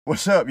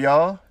What's up,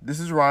 y'all? This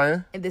is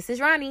Ryan. And this is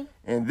Ronnie.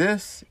 And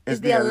this is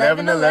the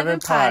 1111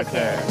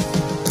 Podcast.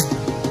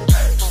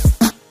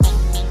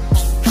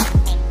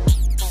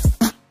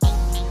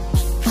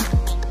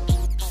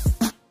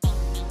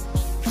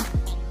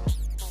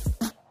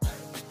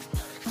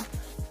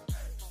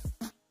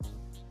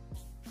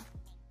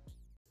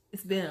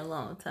 It's been a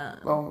long time.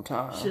 Long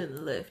time. Shouldn't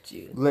have left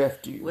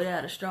you.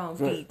 Without a strong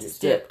beat.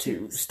 Step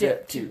two.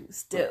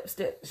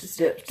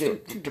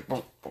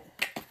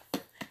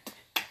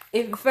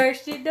 If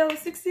first you don't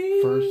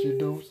succeed.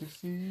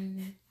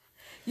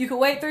 You can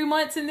wait 3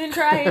 months and then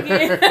try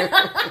again.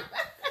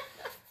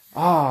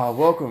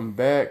 Welcome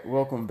back.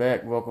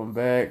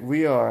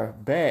 We are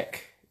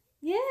back.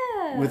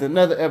 Yeah. With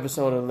another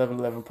episode of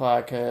 1111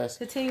 Podcast.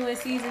 Continuing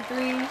season 3.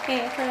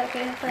 Hand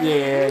clap.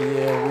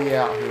 Yeah, we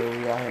out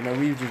here. Man,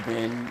 we've just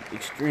been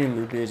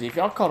extremely busy. If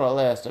y'all caught our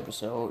last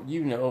episode,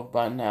 you know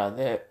by now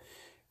that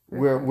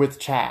we're with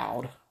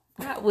child.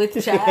 Not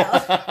with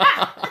child.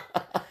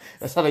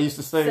 That's how they used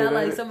to say it. Sound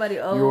like somebody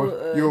old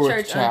you're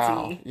church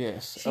child. auntie.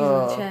 Yes. She's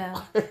a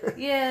child.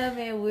 Yeah,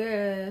 man,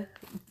 we're...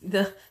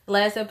 the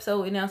last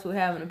episode we announced we're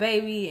having a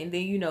baby, and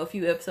then, a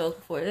few episodes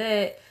before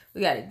that,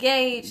 we got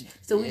engaged.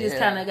 So we just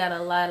kind of got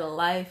a lot of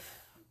life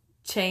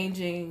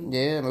changing.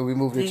 Yeah, but we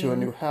moved into a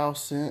new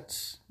house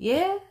since.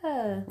 Yeah.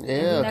 Yeah,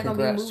 we're not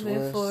congrats gonna be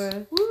moving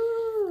for...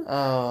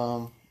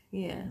 Woo.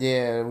 Yeah.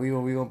 Yeah, we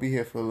gonna be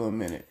here for a little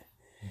minute.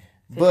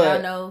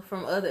 But y'all know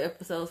from other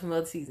episodes, from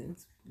other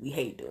seasons, we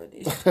hate doing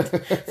this.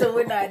 So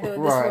we're not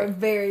doing this for a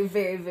very,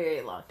 very,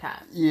 very long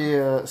time.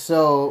 Yeah,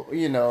 so,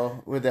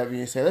 with that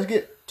being said, let's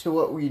get to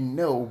what we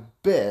know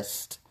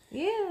best.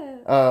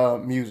 Yeah.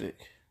 Music.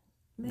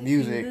 Make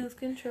you lose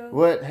control.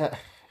 What?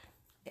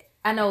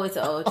 I know it's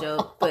an old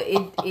joke, but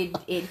it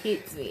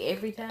hits me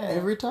every time.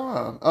 Every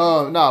time.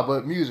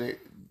 But music.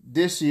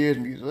 This year's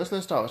music.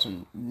 Let's start with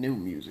some new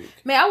music.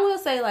 Man, I will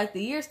say,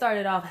 the year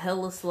started off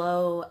hella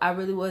slow. I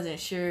really wasn't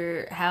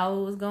sure how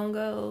it was gonna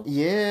go.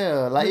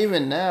 Yeah,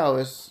 even now,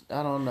 I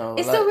don't know.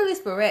 It's still really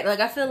sporadic.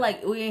 I feel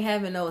like we ain't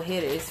having no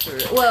hitters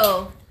for...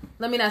 Well,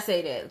 let me not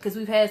say that, because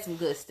we've had some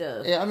good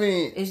stuff. Yeah, I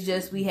mean... It's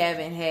just we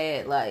haven't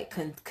had,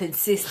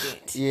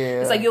 consistent.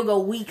 Yeah. It's you'll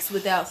go weeks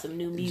without some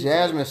new music.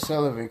 Jazmine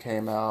Sullivan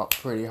came out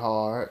pretty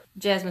hard.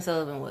 Jazmine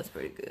Sullivan was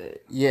pretty good.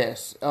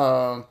 Yes.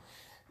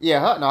 Yeah,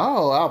 her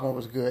whole album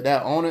was good.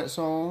 That On It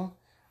song,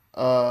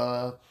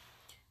 the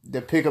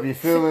Pick Up Your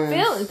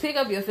Feelings. Pick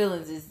Up Your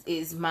Feelings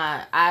is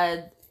my...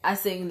 I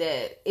sing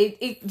that.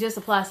 It just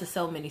applies to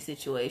so many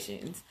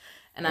situations.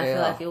 And I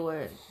feel like it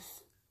works.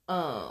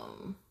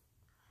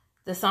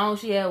 The song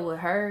she had with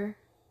her.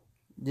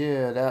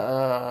 Yeah,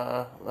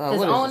 that...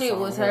 Because On It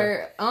was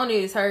her... On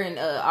It is her and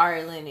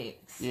Ari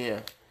Lennox. Yeah.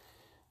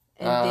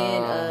 And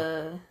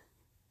then...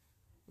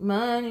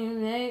 Money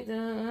make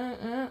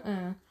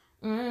the...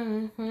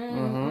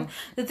 Mm-hmm.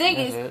 The thing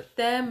is,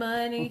 that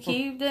money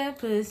keep that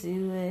pussy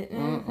wet.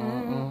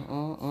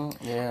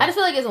 Yeah. I just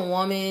feel like as a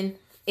woman,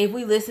 if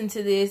we listen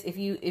to this, if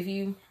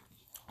you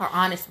are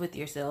honest with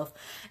yourself,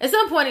 at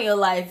some point in your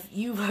life,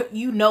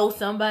 you know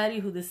somebody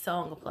who this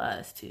song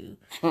applies to.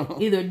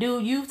 Either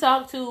dude you've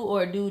talked to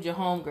or dude your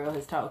homegirl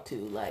has talked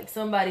to.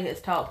 Somebody has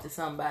talked to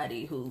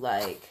somebody who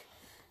I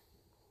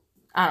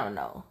don't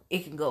know,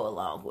 it can go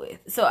along with.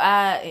 So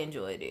I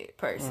enjoyed it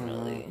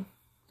personally.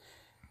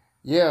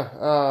 Yeah,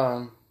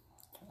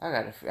 I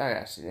gotta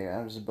see that.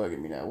 I'm just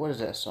bugging me now. What is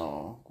that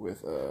song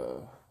with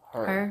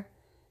her?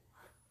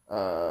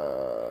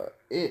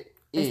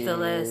 It's the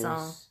last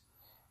song.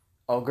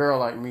 Oh, Girl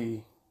Like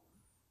Me.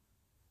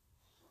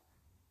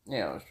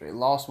 Yeah, straight.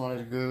 Lost One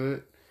is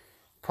good.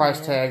 Price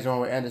Tags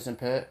on with Anderson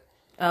 .Paak.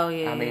 Oh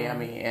yeah. I mean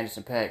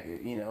Anderson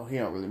 .Paak. He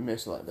don't really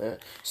miss like that.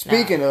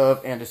 Speaking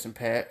of Anderson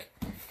 .Paak,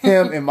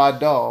 him and my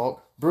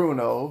dog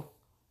Bruno.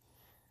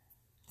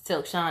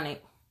 Silk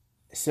Sonic.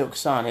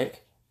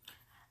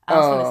 I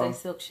was going to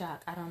say Silk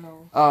Shock. I don't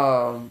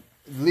know.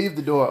 Leave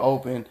the Door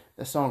Open.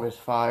 The song is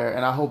fire,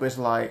 and I hope it's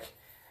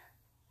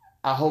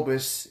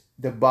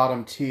the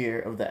bottom tier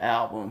of the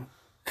album,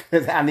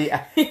 because I need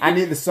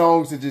the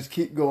songs to just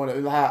keep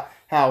going.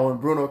 How when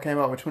Bruno came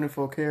out with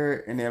 24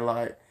 Karat, and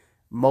then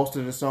most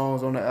of the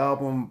songs on the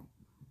album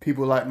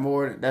people like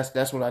more.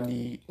 That's what I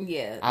need.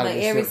 Yeah,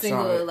 every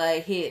single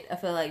hit I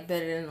feel like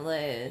better than the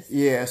last.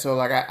 Yeah, so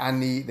I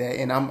need that,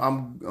 and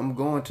I'm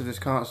going to this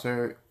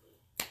concert,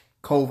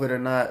 COVID or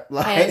not.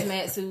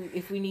 Hazmat suit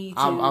if we need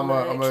to. I'm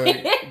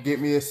gonna get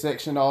me a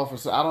section off.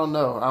 I don't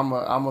know. I'm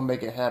gonna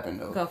make it happen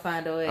though. Go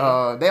find a way.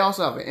 They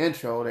also have an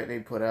intro that they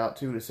put out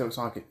too, the Silk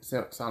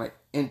Sonic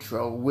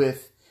intro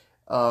with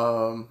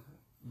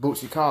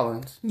Bootsy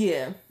Collins.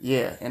 Yeah,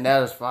 and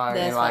that is fire.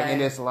 That's fire.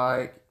 And it's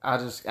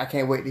I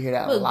can't wait to hear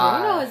that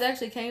live. Bruno has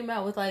actually came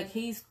out with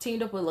he's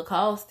teamed up with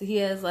Lacoste. He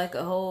has a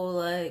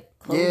whole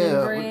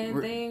clothing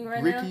brand thing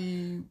right now.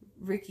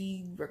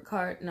 Ricky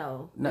Ricard,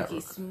 no,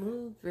 Ricky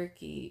Smooth,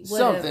 Ricky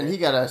whatever. Something he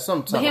got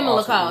some type. But him and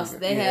Lacoste,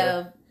 they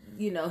have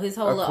his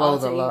whole little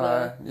alter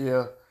ego.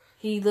 Yeah,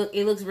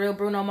 it looks real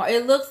Bruno Mars.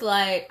 It looks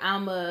like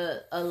I'm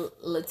a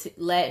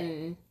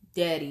Latin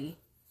daddy,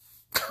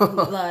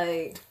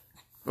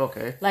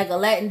 Okay. Like a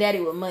Latin daddy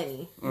with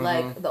money.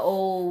 Like the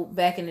old,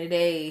 back in the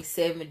day,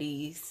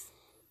 70s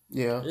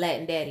Yeah.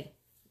 Latin daddy.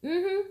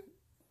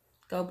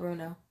 Go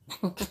Bruno.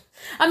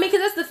 I mean,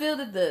 because that's the feel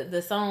that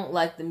the song,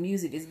 like the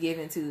music is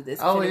given to this.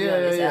 Oh, to be yeah,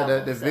 on this yeah.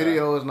 album, The so.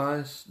 video is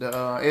nice.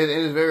 It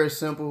is very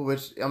simple,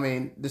 which, I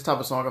mean, this type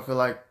of song, I feel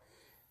like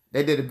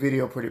they did the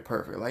video pretty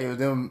perfect. Like, it was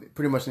them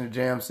pretty much in the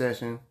jam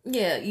session.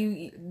 Yeah,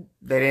 They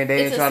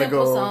didn't try to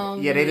go.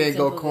 Song, yeah, they didn't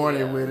go simple corny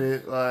video. with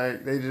it.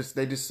 Like they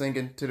just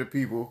singing to the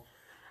people.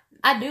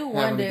 I do Having a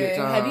wonder, good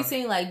time. have you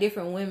seen like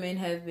different women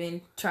have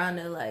been trying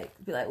to like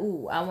be like,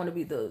 ooh, I want to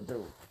be the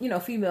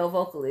female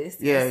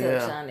vocalist Yeah,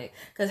 and such on it.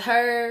 Because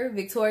her,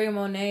 Victoria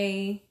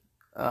Monet,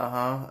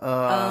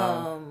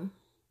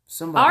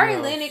 somebody Ari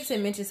else. Lennox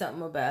had mentioned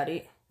something about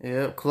it.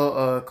 Yeah,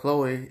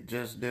 Chloe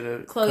just did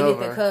a Chloe cover.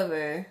 did the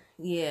cover,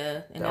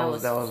 yeah, and that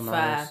was nice.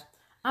 fire.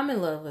 I'm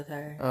in love with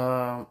her.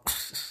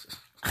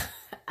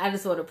 I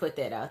just want to put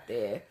that out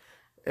there.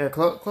 Yeah,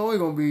 Chloe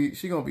gonna be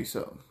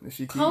something if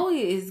she keep.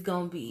 Chloe is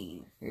gonna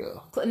be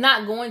Yeah.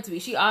 not going to be.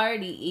 She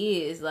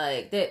already is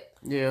like that.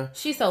 Yeah.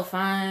 She's so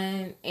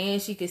fine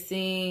and she could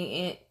sing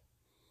and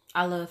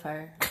I love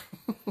her.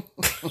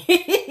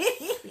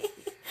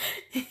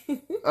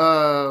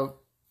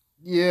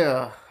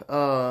 Yeah.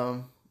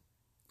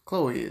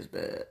 Chloe is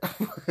bad.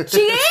 She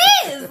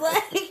is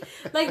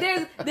like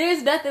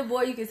there's nothing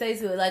more you can say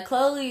to it. Like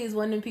Chloe is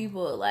one of the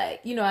people,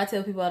 like, you know, I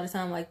tell people all the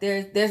time, like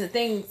there's a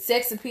thing,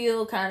 sex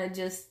appeal kind of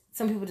just,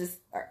 some people just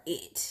are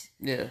it.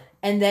 Yeah.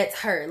 And that's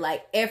her,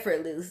 like,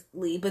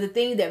 effortlessly. But the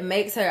thing that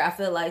makes her, I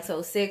feel like,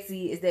 so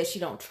sexy is that she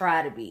don't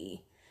try to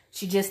be.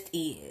 She just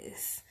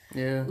is.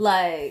 Yeah.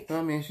 Like,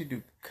 I mean, she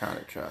do kind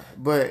of try,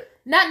 but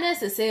not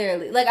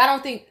necessarily. Like, I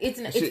don't think it's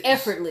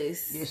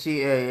effortless. Yeah,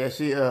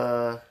 she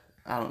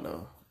I don't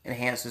know,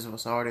 enhances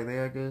what's already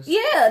there, I guess.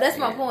 Yeah, that's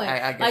my point.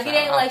 I guess like, it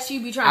ain't like she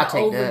be trying to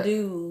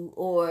overdo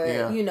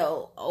or, you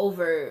know,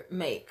 over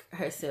make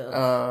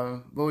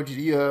herself. What would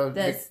you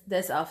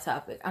That's off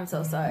topic. I'm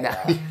so sorry, nah.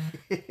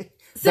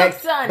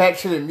 y'all. back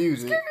to the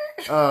music.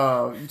 You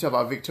talk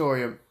about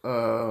Victoria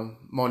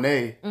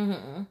Monet.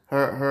 Mm-hmm.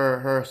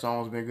 Her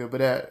song's been good, but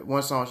that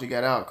one song she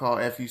got out called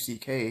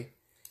FUCK.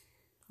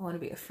 I want to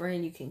be a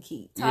friend you can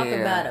keep. Talk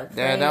about a play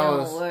that on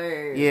was,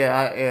 words.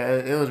 Yeah,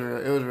 it was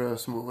real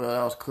smooth. Well,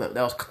 that was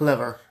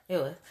clever. It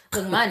was.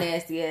 Look, my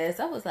nasty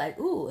ass. I was like,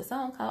 ooh, a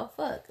song called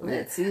 "Fuck."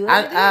 Let's see what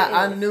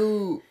I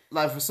knew,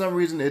 like, for some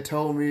reason it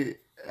told me.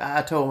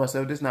 I told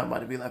myself this not about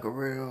to be like a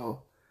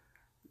real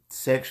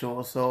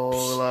sexual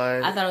soul.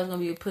 Like, I thought it was gonna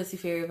be a Pussy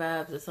Fairy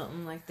vibes or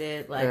something like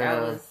that. Like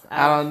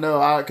I don't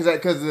know,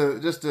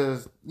 because just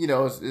as you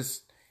know,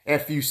 it's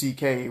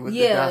FUCK with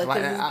the dots.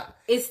 Like,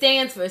 it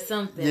stands for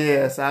something.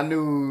 Yes, I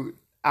knew.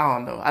 I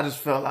don't know. I just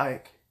felt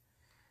like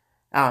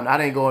I don't know. I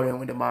didn't go in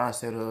with the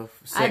mindset of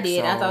sex I did.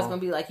 song. I thought it was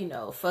gonna be like, you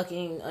know,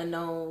 fucking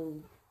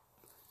unknown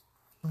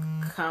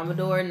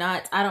Commodore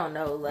knots. I don't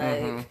know.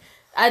 Like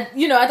I thought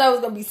it was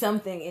gonna be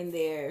something in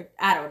there.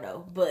 I don't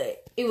know,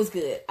 but it was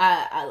good.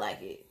 I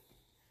like it.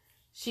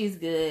 She's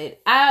good.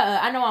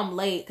 I know I'm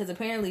late because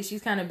apparently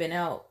she's kind of been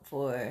out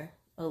for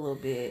a little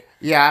bit.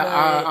 Yeah,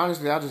 I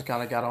honestly, I just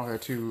kind of got on her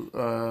too.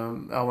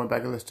 I went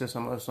back and listened to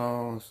some of the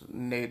songs.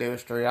 They were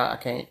straight. I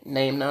can't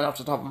name none off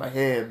the top of my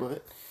head,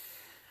 but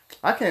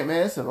I can't,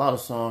 man. It's a lot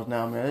of songs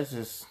now, man.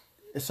 It's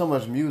so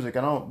much music.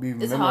 I don't be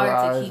memorizing. It's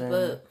hard to keep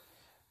up.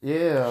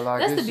 Yeah,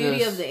 like that's the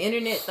beauty of the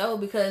internet, though,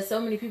 because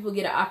so many people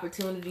get an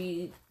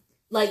opportunity.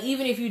 Like,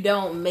 even if you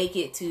don't make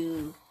it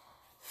to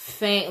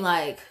fame,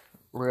 like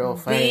real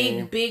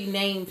fame, big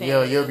name fame.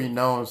 Yeah, you'll be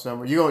known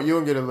somewhere. You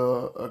gonna get a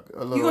little.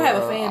 You gonna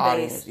have a fan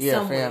audience. base. Yeah,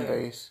 somewhere. fan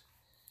base.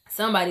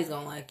 Somebody's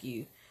gonna like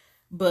you,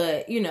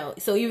 but you know.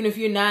 So even if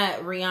you're not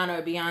Rihanna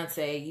or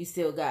Beyonce, you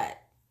still got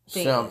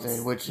fans.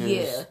 Something, which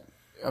is,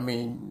 I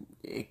mean,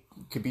 it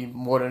could be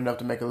more than enough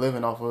to make a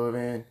living off of,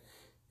 and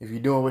if you're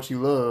doing what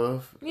you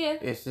love,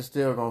 it's just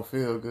still gonna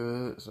feel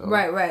good. So.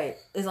 Right.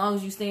 As long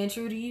as you staying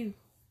true to you.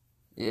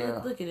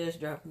 Yeah. Look at us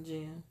dropping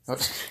gems.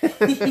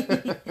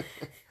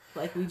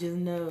 Like we just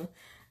know.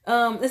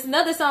 It's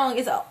another song.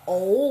 It's an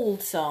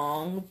old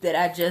song that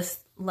I just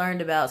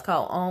learned about. It's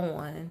called On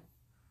One.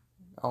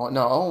 Oh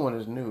no, On One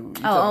is new.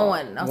 On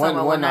One. I'm talking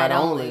about One Night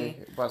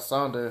Only by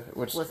Sonda,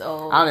 which was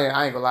old. I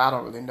ain't gonna lie, I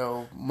don't really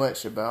know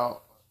much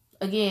about.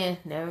 Again,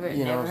 never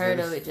heard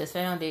of it. Just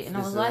found it, and I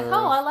was like,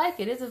 "Oh, I like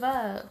it. It's a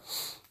vibe."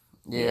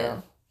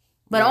 Yeah.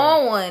 But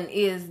On One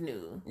is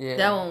new. Yeah,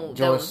 that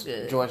was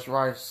good. Joyce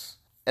Rice.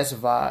 That's a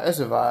vibe. That's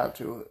a vibe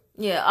to it.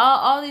 Yeah,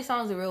 all these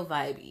songs are real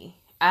vibey.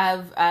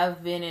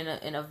 I've been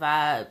in a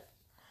vibe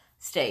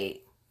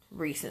state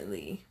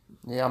recently.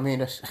 Yeah, I mean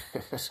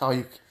that's all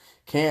you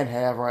can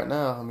have right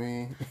now. I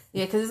mean,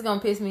 yeah, because it's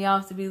gonna piss me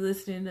off to be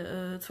listening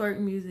to twerk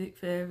music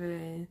forever,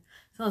 and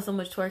there's not so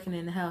much twerking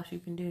in the house you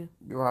can do.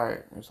 Right.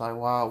 It's like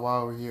why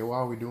are we here? Why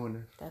are we doing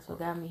this? That's what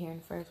got me here in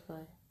the first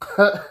place.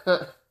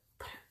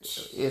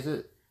 Is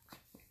it?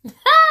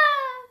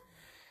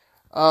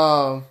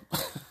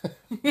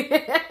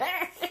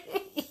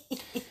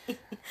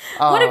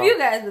 What have you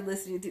guys been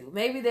listening to?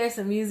 Maybe there's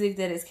some music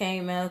that has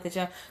came out that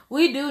y'all.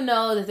 We do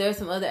know that there's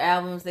some other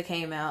albums that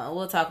came out, and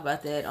we'll talk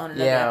about that on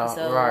another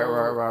episode. Right.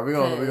 We're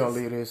gonna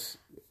leave this.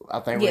 I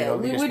think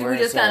we're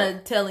just kind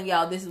of telling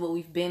y'all this is what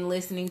we've been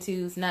listening to.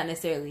 It's not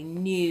necessarily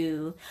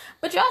new,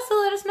 but y'all still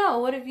let us know.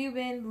 What have you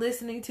been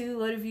listening to?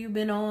 What have you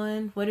been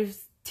on? What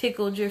has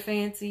tickled your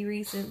fancy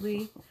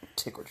recently?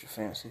 Tickled your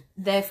fancy.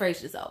 That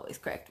phrase just always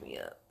cracked me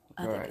up.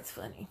 I think it's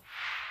funny.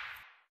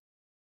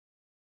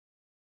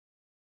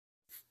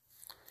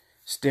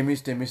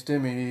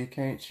 Stimmy,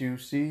 can't you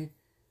see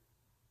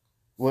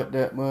what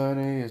that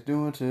money is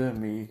doing to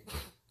me?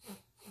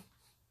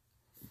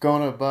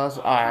 Gonna bust.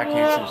 I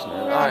can't see that.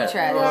 All right,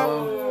 try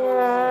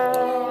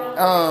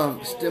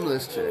that.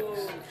 Stimulus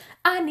checks.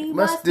 I need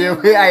my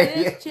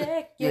stimulus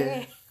check.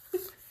 Yeah.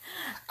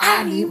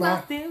 I need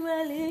my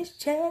stimulus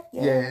check.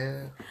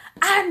 Yeah.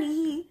 I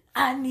need.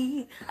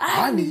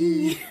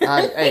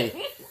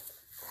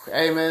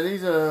 Hey man,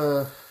 these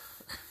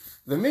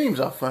the memes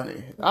are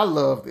funny. I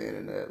love the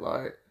internet.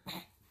 Like,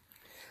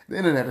 the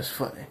internet is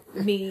funny.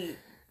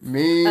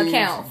 Memes,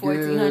 account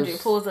 1400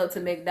 pulls up to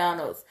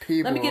McDonald's.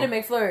 Let me get a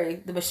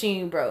McFlurry. The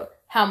machine broke.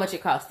 How much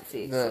it costs to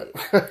fix it?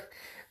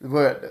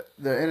 But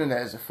the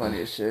internet is the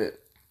funniest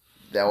shit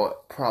that would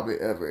probably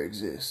ever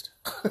exist.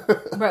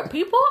 Bro,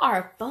 people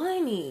are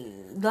funny.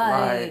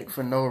 Like,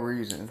 for no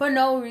reason.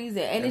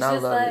 And it's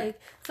just like,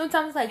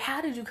 sometimes it's like,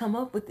 how did you come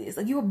up with this?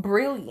 Like, you were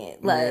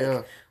brilliant.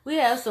 Like, we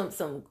have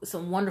some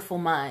wonderful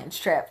minds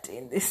trapped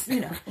in this, you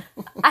know.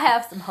 I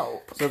have some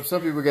hope.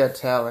 Some people got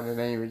talent and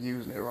they ain't even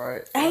using it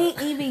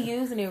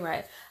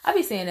right. I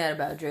be saying that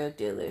about drug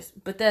dealers,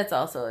 but that's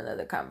also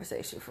another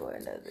conversation for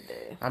another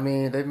day. I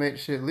mean, they make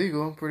shit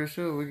legal. I'm pretty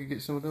sure we could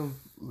get some of them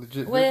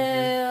legit.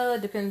 Well,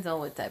 it depends on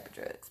what type of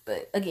drugs.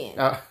 But again,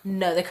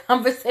 another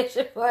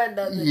conversation for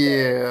another day.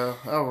 Yeah,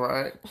 all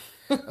right.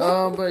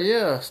 But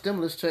yeah,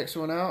 stimulus checks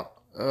went out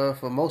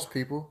for most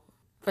people.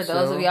 For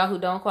those of y'all who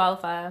don't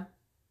qualify,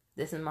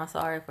 this is my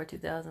sorry for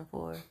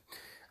 2004.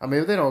 I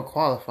mean, if they don't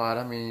qualify,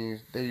 I mean,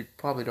 they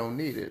probably don't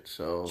need it.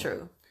 So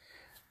true.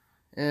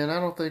 And I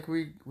don't think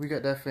we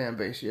got that fan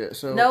base yet.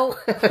 So nope.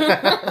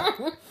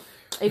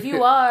 If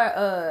you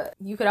are,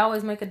 you could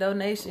always make a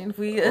donation.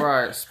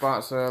 Right,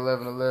 sponsor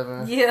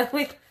 1111. Yeah,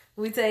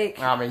 we take.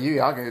 I mean,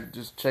 y'all can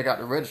just check out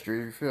the registry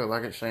if you feel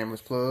like it.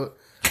 Shameless plug.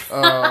 You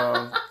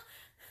know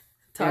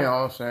what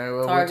I'm saying?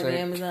 Well, Target,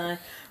 Amazon.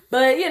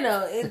 But, you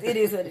know, it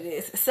is what it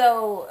is.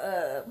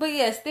 So, but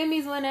yeah,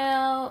 Stimmies went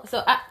out.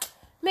 So,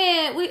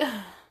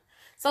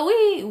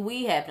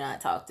 we have not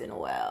talked in a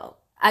while.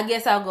 I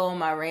guess I'll go on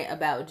my rant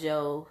about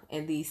Joe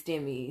and these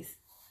Stimmies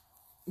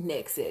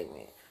next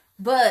segment.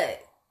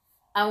 But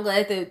I'm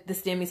glad that the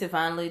Stimmies have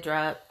finally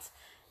dropped.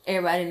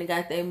 Everybody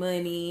got their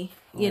money,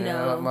 you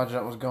know. My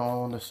jump was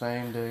gone the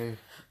same day.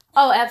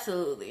 Oh,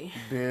 absolutely.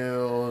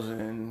 Bills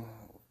and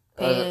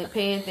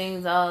paying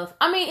things off.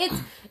 I mean,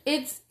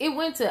 it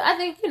went to, I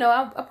think, you know,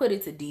 I put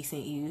it to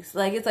decent use.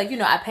 Like, it's like, you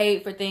know, I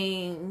paid for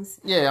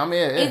things. Yeah, I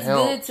mean, it's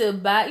good to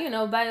buy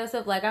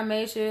yourself. Like, I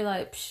made sure,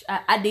 like,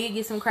 I did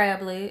get some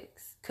crab legs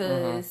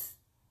because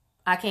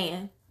I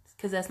can.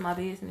 Because that's my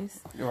business.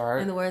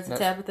 Right. In the words of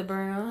Tabitha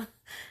Brown.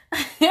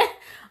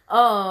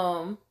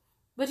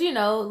 But, you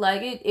know,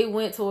 like, it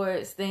went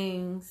towards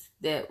things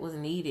that was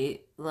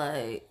needed.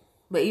 Like,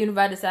 but even if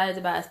I decided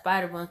to buy a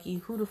spider monkey,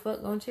 who the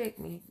fuck gonna check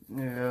me?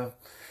 Yeah,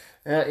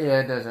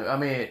 it doesn't. I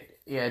mean,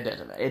 it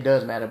doesn't matter. It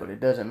does matter, but it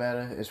doesn't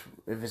matter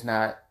if it's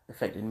not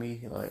affecting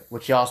me. Like,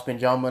 what y'all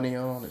spend y'all money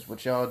on is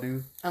what y'all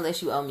do.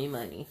 Unless you owe me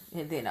money,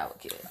 and then I would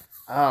care.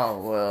 Oh,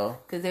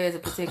 well. Because there's a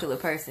particular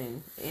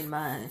person in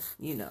mind,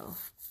 you know.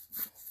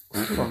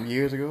 From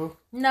years ago?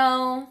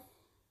 No.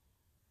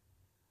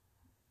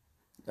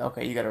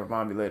 Okay, you gotta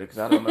remind me later because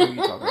I don't know who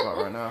you're talking about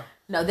right now.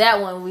 No,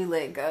 that one we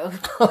let go.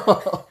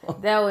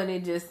 That one,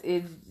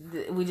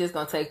 we just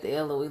gonna take the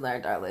L and we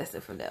learned our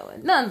lesson from that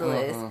one.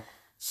 Nonetheless,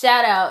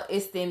 shout out,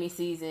 it's Stimmy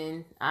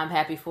season. I'm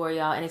happy for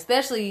y'all, and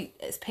especially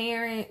as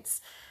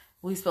parents,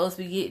 we supposed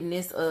to be getting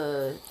this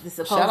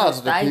supposed shout out to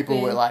stipend. the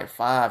people with like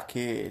 5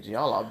 kids.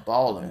 Y'all are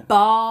balling.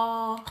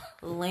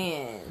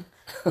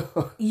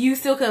 You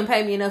still couldn't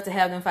pay me enough to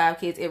have them 5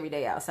 kids every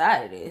day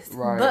outside of this,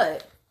 right?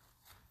 But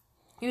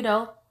you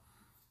know,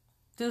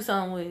 do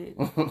something with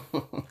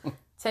it.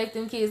 Take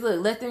them kids.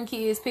 Look, let them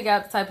kids pick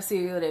out the type of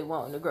cereal they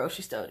want in the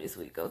grocery store this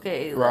week,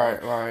 okay?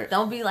 Like, right.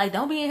 Don't be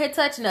in here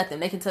touch nothing.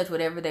 They can touch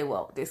whatever they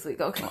want this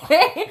week,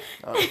 okay?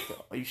 Are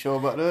you sure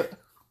about that?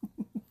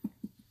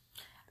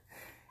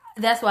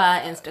 That's why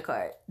I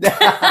Instacart.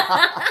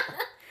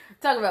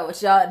 Talk about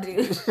what y'all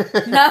do,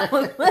 not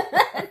what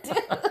I do.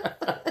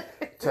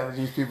 Telling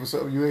these people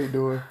something you ain't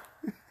doing.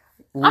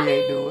 We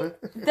ain't doing.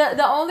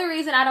 The only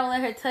reason I don't let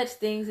her touch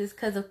things is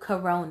because of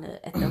Corona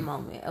at the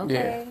moment,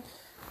 okay? Yeah.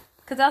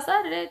 Because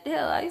outside of that,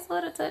 hell, I used to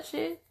let her touch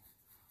it.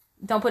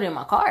 Don't put it in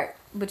my cart,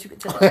 but you can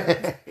touch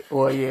it.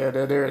 Well, yeah,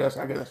 that's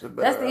I guess that's the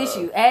better. That's the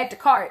issue. Add to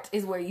cart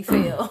is where you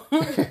fail.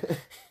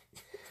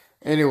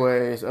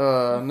 Anyways,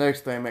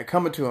 next thing, man.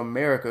 Coming to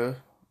America.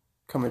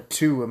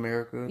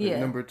 Yeah.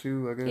 Number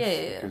 2, I guess.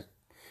 Yeah.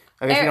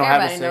 I guess you don't have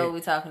to Everybody say. know what we're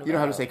talking about. You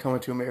don't have to say Coming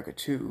to America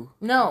 2.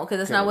 No, because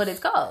that's not what it's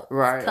called.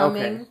 Right. It's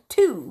Coming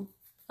to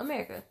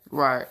America.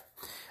 Right.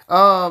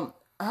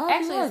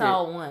 Actually, it's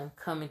all one.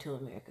 Coming to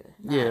America.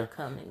 Not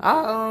Coming.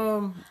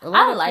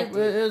 I liked it.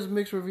 There's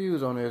mixed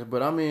reviews on this,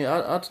 but I mean,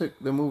 I took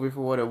the movie for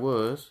what it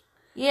was.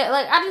 Yeah,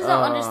 like I just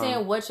don't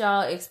understand what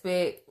y'all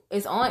expect.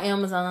 It's on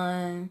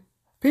Amazon.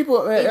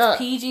 People, it's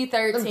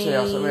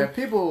PG-13.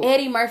 People,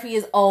 Eddie Murphy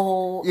is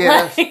old.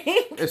 Yeah,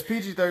 it's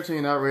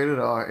PG-13, not rated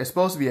R. It's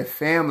supposed to be a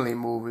family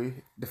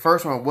movie. The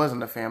first one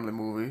wasn't a family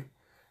movie.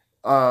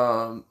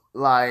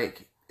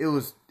 Like it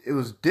was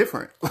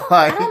different.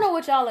 Like I don't know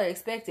what y'all are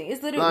expecting.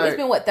 It's literally it's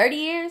been what 30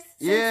 years.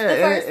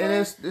 Since and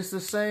it's the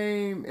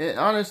same. And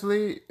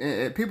honestly,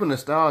 people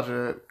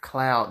nostalgia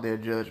cloud their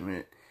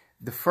judgment.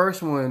 The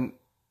first one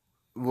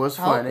was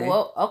funny.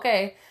 Well,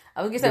 okay,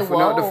 I was gonna say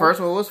the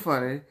first one was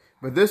funny.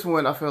 But this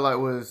one, I feel like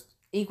was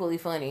equally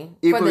funny.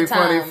 Equally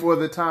funny for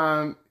the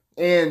time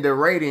and the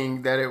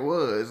rating that it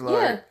was.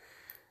 Like, yeah.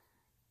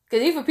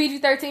 Because even for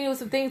PG-13, it was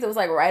some things that was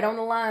like right on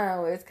the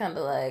line where it's kind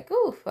of like,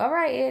 oof, all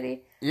right,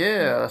 Eddie.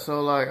 Yeah,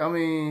 so like, I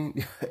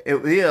mean,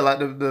 like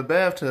the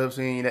bathtub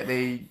scene that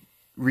they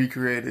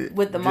recreated.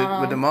 With the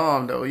mom. With the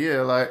mom, though,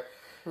 yeah, like.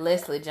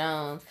 Leslie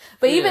Jones.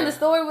 But even the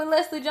story with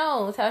Leslie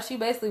Jones, how she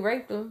basically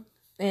raped him.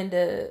 And,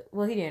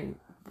 he didn't.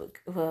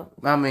 Well,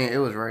 I mean, it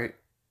was rape.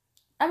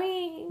 I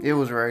mean... It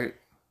was right.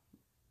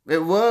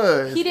 It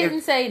was. He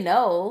didn't say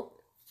no.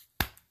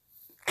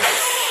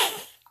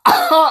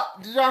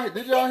 Did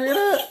y'all hear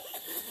that?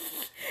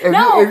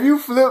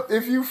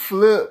 If you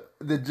flip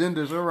the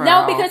genders around.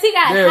 No, because he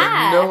got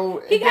high.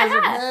 He got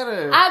high.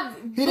 Matter.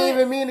 He didn't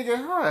even mean to get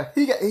high.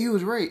 He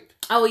was raped.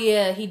 Oh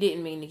yeah, he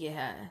didn't mean to get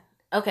high.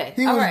 Okay.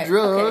 He was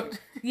drugged.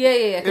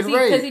 Okay. Yeah.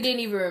 Because he didn't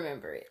even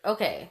remember it.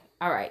 Okay.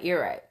 All right. You're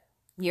right.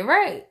 God. You're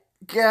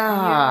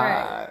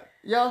right.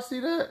 Y'all see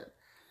that?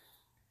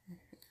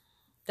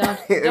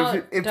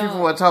 If people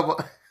want to talk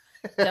about...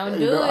 Don't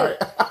do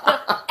it.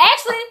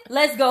 Actually,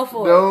 let's go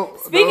for it.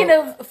 Speaking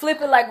of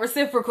flipping like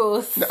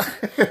reciprocals.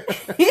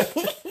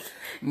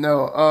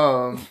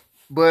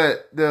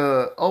 But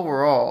the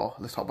overall,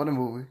 let's talk about the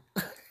movie.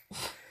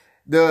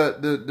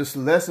 This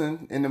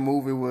lesson in the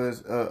movie was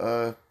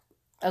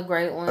a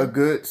great one. A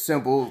good,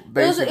 simple,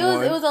 basic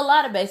one. It was a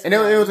lot of basic and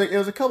it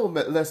was a couple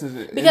of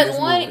lessons because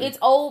one, movie. It's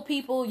old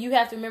people. You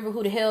have to remember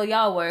who the hell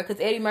y'all were.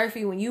 Because Eddie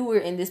Murphy, when you were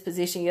in this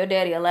position, your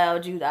daddy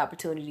allowed you the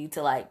opportunity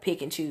to like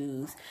pick and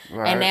choose.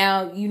 Right. And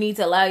now you need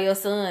to allow your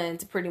son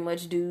to pretty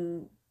much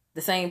do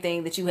the same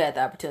thing that you had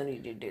the opportunity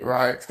to do.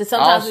 Right. Because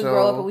sometimes we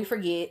grow up and we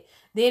forget.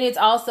 Then it's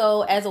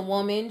also, as a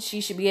woman,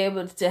 she should be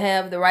able to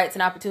have the rights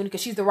and opportunity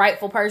because she's the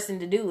rightful person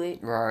to do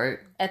it. Right.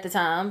 At the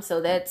time. So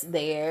that's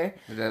there.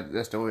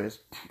 That's the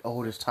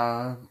oldest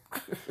time.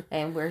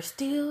 And we're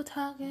still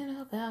talking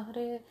about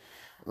it.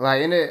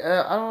 Like, and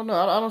I don't know.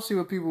 I don't see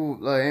what people,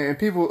 like, and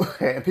people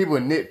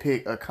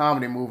nitpick a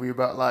comedy movie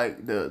about,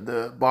 like,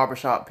 the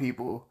barbershop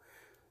people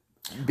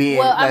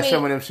being,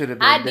 some of them should have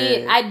been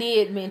dead. I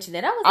did mention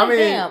that. I was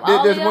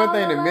damn. There's one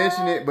thing to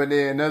mention it, but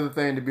then another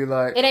thing to be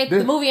like,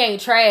 the movie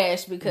ain't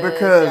trash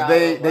because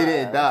they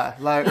didn't die.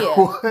 Like,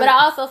 yeah. But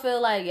I also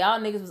feel like y'all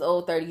niggas was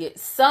old 30 years.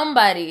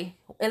 Somebody,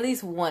 at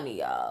least one of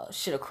y'all,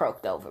 should have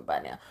croaked over by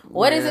now.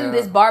 What is in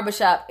this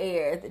barbershop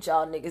air that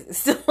y'all niggas is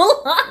still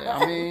alive?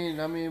 Yeah,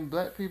 I mean,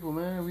 black people,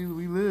 man,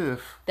 we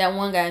live. That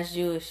one guy's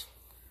Jewish.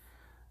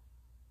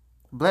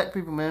 Black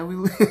people, man, we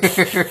live.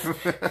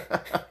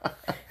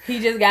 He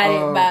just got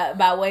it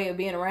by way of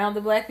being around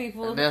the black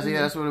people. That's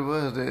what it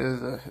was.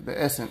 The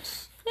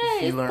essence. Yeah,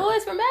 it's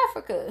boys from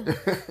Africa.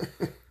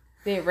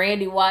 Then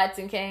Randy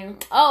Watson came.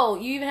 Oh,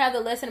 you even have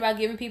the lesson about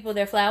giving people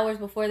their flowers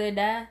before they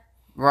die?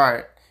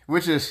 Right.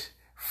 Which is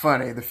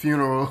funny. The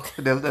funeral,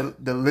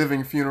 the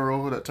living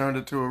funeral that turned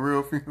into a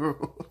real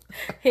funeral.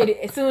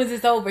 As soon as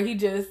it's over, he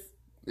just...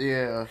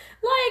 Yeah.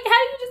 Like, how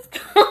do you just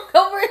go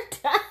over and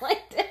die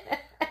like that?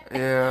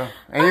 Yeah.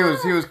 And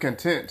he was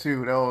content,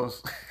 too.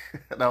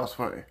 That was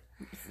funny.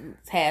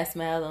 Half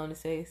smile on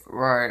his face.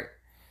 Right.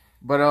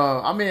 But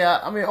I mean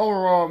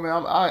overall,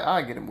 man,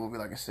 I get a movie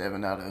like a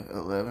 7 out of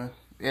 11.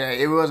 Yeah,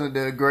 it wasn't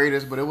the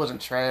greatest, but it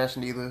wasn't trash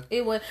neither.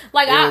 It was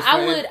like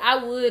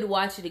I would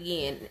watch it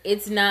again.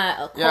 It's not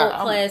a cult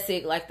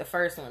classic like the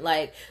first one.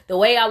 Like the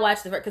way I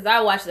watched because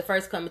I watched the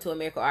first Coming to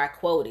America, I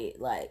quote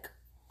it like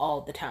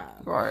all the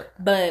time. Right.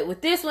 But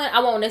with this one,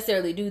 I won't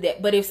necessarily do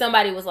that. But if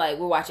somebody was like,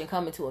 "We're watching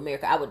Coming to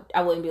America,"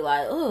 I wouldn't be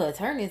like, "Oh,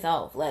 turn this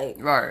off." Like,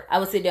 right. I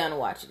would sit down and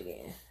watch it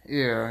again.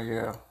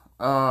 Yeah.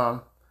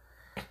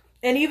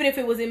 And even if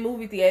it was in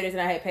movie theaters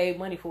and I had paid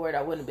money for it,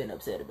 I wouldn't have been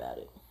upset about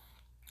it.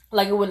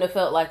 Like, it wouldn't have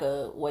felt like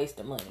a waste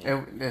of money.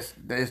 It's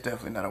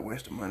definitely not a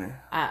waste of money.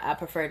 I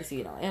prefer to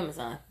see it on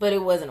Amazon, but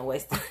it wasn't a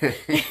waste of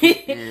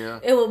Yeah.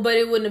 But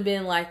it wouldn't have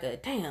been like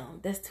damn,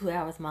 that's 2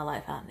 hours of my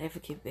life I'll never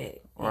get back.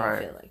 I don't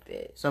feel like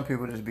that. Some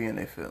people just be in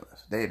their feelings.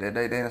 They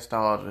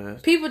nostalgia.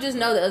 People just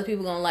know that other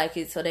people gonna like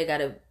it, so they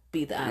gotta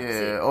be the opposite.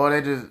 Yeah,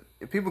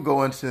 or people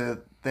go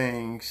into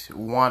things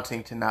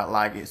wanting to not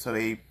like it, so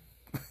they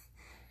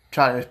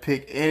try to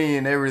pick any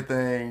and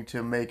everything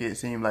to make it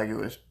seem like it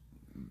was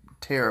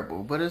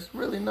terrible, but it's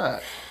really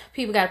not.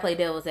 People got to play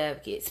devil's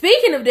advocate.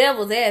 Speaking of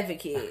devil's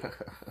advocate,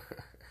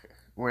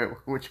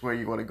 which way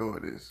you want to go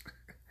with this?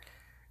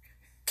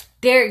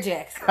 Derek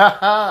Jackson.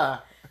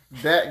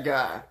 That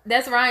guy.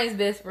 That's Ryan's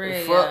best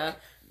friend. Yeah.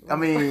 I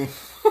mean,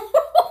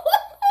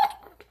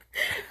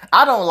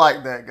 I don't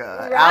like that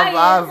guy.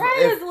 Ryan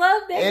has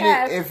loved that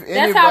guy.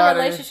 That's how our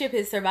relationship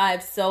has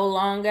survived so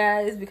long,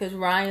 guys, because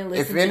Ryan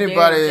listened to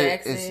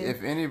Derek Jackson.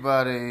 If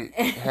anybody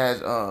has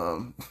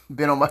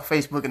been on my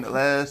Facebook in the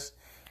last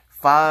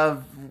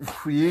 5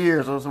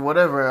 years or so,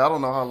 whatever, I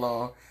don't know how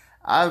long,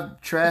 I've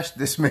trashed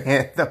this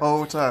man the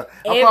whole time.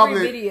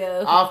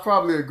 Video. I've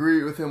probably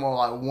agreed with him on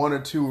like 1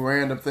 or 2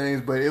 random things,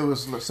 but it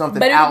was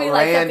something but it would outlandish. Be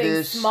like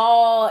something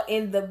small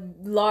in the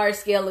large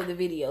scale of the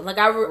video. Like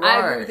I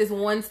agree with this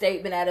one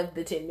statement out of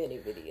the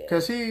 10-minute video.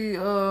 Cause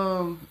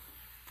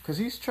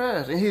he's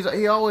trash, and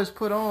he always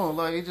put on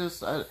like he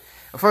just.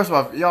 First of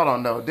all, y'all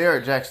don't know,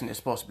 Derek Jackson is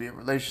supposed to be a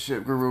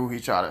relationship guru. He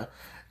try to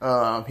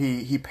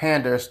he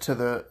panders to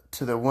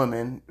the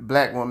women,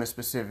 black women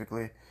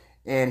specifically.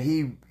 And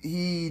he'll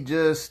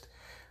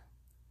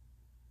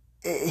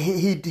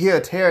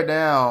tear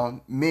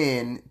down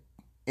men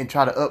and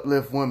try to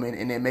uplift women,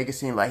 and then make it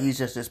seem like he's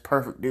just this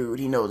perfect dude.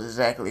 He knows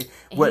exactly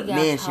what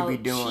men should be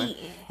doing.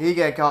 Cheating. He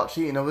got caught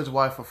cheating on his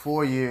wife for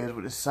 4 years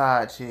with a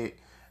side chick.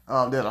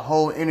 There's a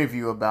whole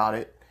interview about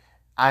it.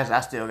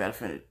 I still got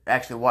to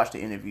actually watch the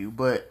interview,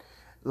 but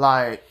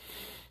like.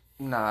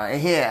 Nah,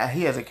 and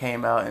he hasn't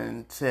came out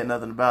and said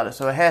nothing about it,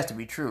 so it has to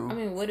be true. I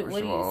mean, what do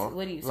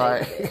you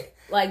say?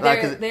 Like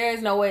there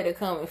is no way to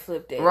come and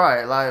flip that.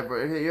 Right, like,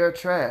 bro, you're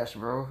trash,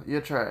 bro. You're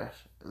trash.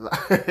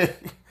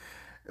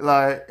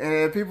 Like,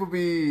 and people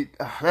be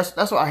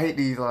that's why I hate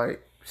these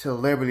like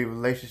celebrity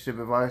relationship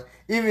advice.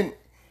 Even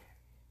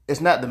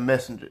it's not the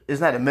messenger. It's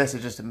not the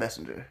message. It's the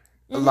messenger.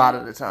 Mm-hmm. A lot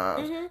of the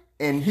times. Mm-hmm.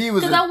 And he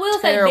was because I will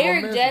say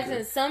Derek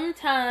Jackson.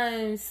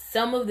 Sometimes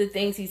some of the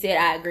things he said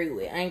I agree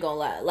with. I ain't gonna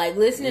lie. Like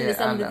listening to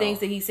some of the things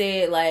that he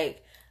said,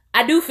 like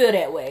I do feel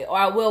that way, or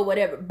I will,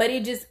 whatever. But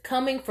it just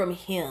coming from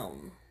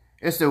him.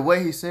 It's the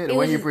way he said it, the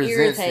way he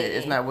presents it.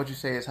 It's not what you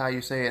say; it's how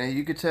you say it. And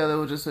you could tell it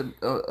was just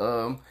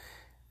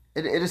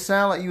It just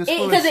sounded like you was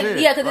full of shit.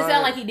 Yeah, because it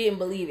sounded like he didn't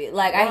believe it.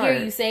 Like I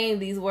hear you saying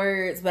these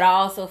words, but I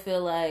also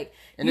feel like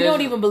you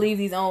don't even believe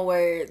these own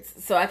words,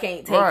 so I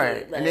can't take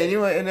it. Like,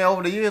 and then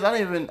over the years, I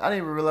didn't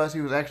even realize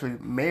he was actually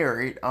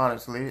married.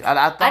 Honestly,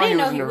 I thought he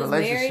was in a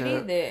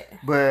relationship. Married either.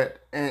 But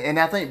and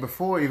I think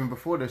even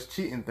before this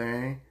cheating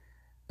thing,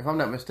 if I'm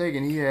not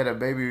mistaken, he had a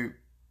baby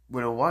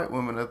with a white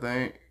woman. I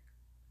think.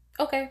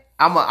 Okay.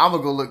 I'm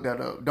gonna go look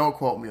that up. Don't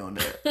quote me on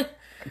that.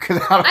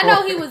 I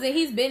know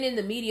he's been in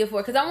the media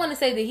for, because I want to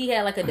say that he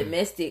had like a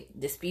domestic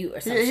dispute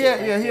or something. He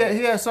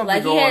had something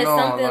like going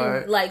on. He had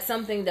something like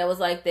something that was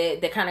like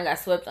that kind of got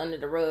swept under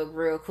the rug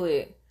real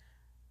quick,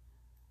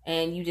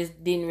 and you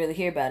just didn't really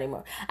hear about it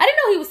anymore. I didn't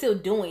know he was still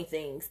doing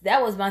things.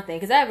 That was my thing,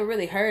 because I haven't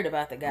really heard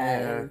about the guy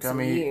in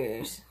some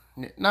years.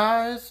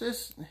 Nah,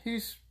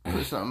 he's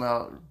put something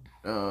out.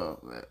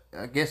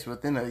 I guess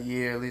within a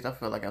year at least. I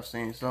feel like I've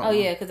seen something. Oh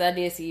yeah, because I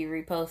did see you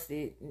repost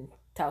it and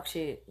talk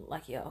shit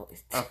like you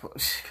always do.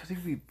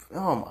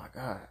 Oh my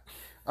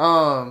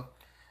god.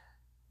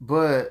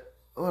 But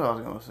what I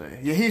was gonna say?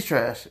 Yeah, he's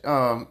trash.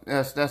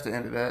 That's the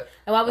end of that.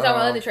 And while we talking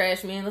about other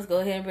trash men, let's go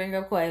ahead and bring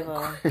up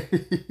Quavo.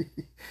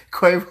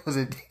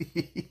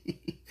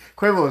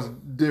 Quavo's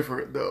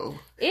different though.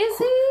 Is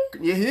he?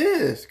 Yeah, he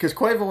is. Because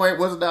Quavo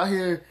wasn't out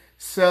here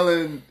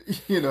selling,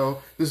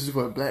 this is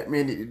what black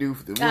men need to do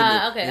for the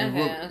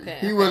women. Okay.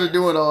 He wasn't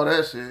doing all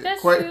that shit.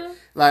 That's true.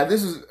 Like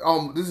this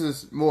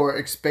is more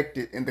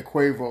expected in the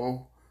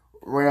Quavo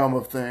realm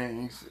of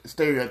things,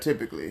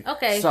 stereotypically.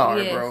 Okay.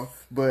 Sorry, bro,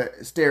 but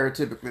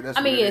stereotypically,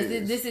 that's.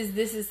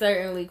 This is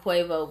certainly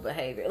Quavo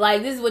behavior.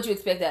 Like this is what you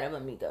expect out of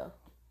Amigo.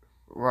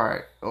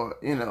 Right, or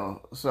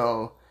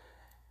so,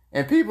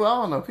 and people,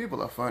 I don't know,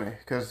 people are funny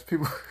because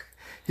people.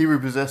 He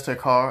repossessed her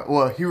car.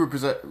 Well, he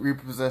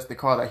repossessed the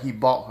car that he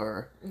bought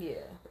her.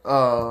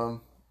 Yeah.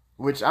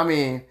 Which I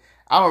mean,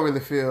 I don't really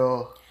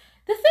feel.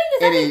 The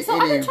thing is, I've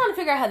been trying to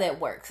figure out how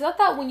that works. So I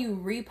thought when you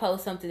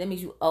repost something, that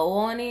means you owe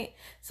on it.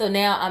 So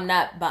now I'm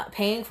not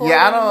paying for it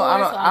anymore.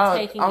 I'm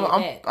taking it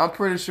back. I'm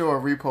pretty sure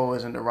repo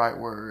isn't the right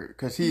word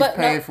because he's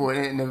paying for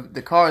it, and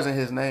the car's in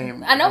his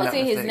name. I know it's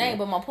in his name,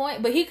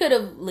 but he could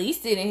have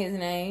leased it in his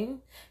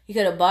name. He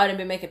could have bought it and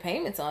been making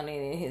payments on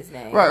it in his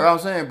name. Right, what I'm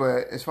saying,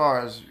 but as far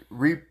as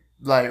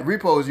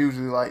repo is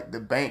usually like the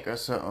bank or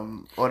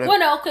something.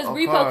 No, because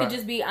repo could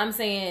just be, I'm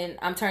saying,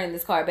 I'm turning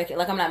this car back.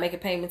 Like, I'm not making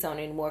payments on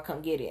it anymore.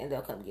 Come get it, and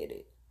they'll come get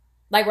it.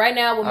 Like, right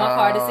now, with my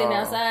car that's sitting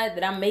outside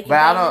that I'm making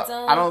payments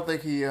on. I don't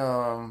think he,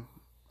 I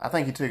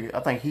think he took it.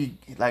 I think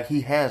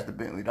he has the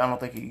Bentley. I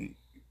don't think he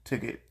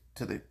took it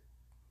took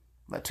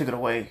it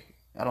away.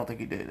 I don't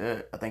think he did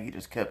that. I think he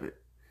just kept it.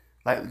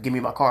 Like, give me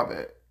my car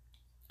back.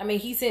 I mean,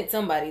 he sent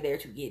somebody there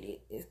to get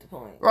it, is the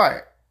point.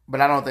 Right. But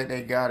I don't think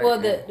they got it.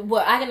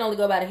 Well, I can only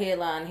go by the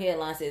headline. The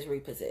headline says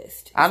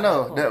repossessed. I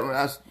know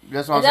that's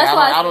what I'm saying.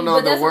 I don't know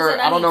if the word.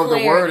 I don't know if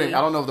the wording. I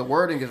don't know if the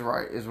wording is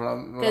right. Is what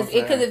I'm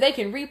saying. Because if they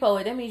can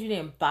repo it, that means you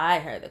didn't buy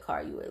her the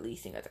car. You were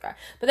leasing her the car.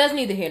 But that's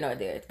neither here nor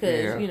there.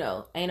 Because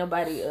ain't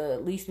nobody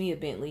lease me a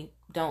Bentley.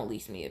 Don't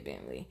lease me a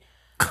Bentley.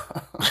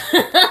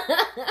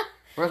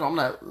 First of all, I'm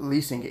not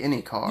leasing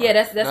any car. Yeah,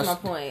 that's my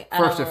point.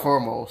 First and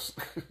foremost,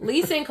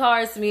 leasing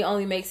cars to me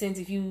only makes sense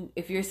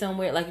if you're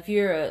somewhere, like if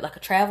you're a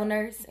travel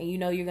nurse and you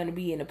know you're going to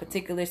be in a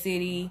particular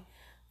city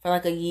for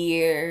like a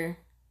year.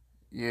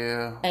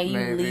 Yeah, and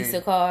you lease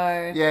a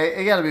car. Yeah,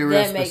 it got to be a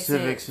real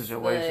specific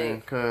situation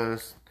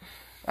because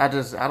I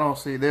don't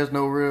see there's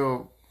no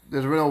real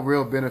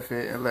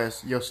benefit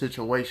unless your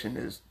situation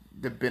is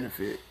the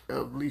benefit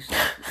of leasing.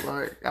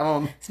 Like, I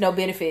don't... It's no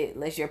benefit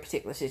unless your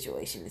particular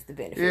situation is the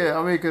benefit. Yeah,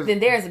 I mean, because... Then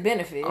there's a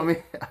benefit. I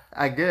mean,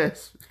 I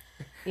guess.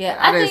 Yeah,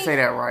 I didn't say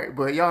that right,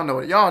 but y'all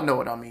know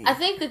what I mean. I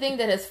think the thing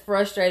that has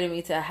frustrated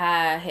me to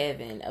high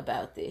heaven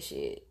about this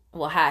shit...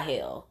 Well, high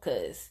hell,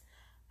 because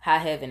high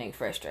heaven ain't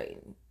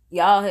frustrating.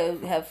 Y'all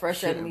have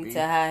frustrated me to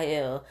high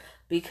hell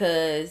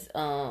because...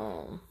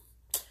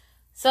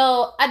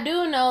 So, I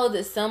do know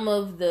that some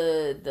of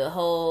the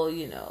whole,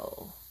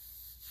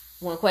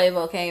 when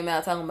Quavo came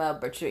out talking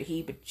about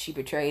she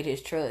betrayed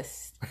his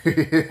trust.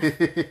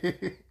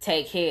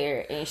 Take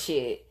care and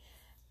shit.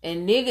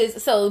 And niggas,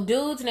 so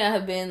dudes now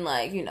have been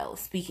like,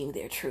 speaking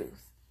their truth.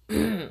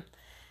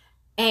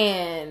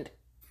 And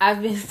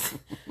I've been,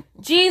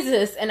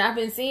 Jesus, and I've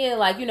been seeing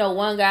like,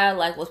 one guy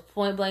like was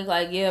point blank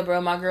like, yeah,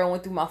 bro, my girl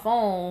went through my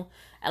phone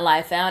and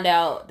like found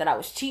out that I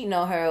was cheating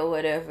on her or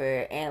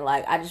whatever. And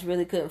like, I just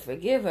really couldn't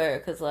forgive her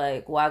because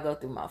like, why go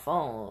through my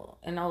phone?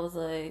 And I was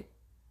like,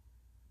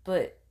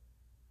 but...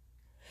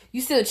 You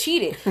still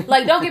cheated.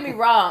 Like, don't get me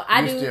wrong.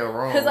 I do. Still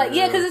wrong. Cause like,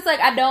 because it's like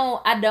I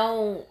don't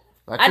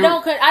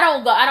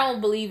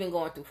believe in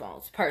going through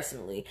phones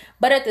personally.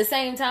 But at the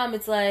same time,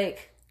 it's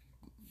like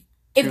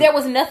if there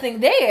was nothing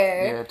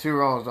there. Yeah, two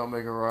wrongs don't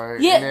make a right.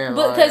 Yeah,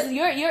 but because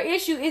your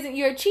issue isn't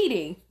your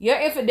cheating. Your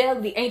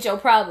infidelity ain't your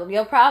problem.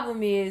 Your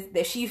problem is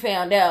that she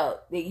found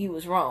out that you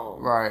was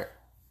wrong. Right.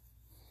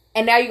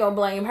 And now you're gonna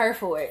blame her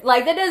for it.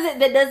 Like that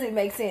doesn't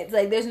make sense.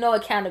 Like there's no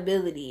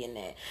accountability in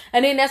that.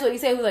 And then that's what he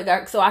said. He was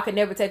like, so I could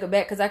never take her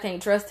back because I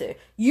can't trust her.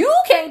 You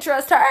can't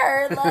trust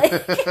her. Like,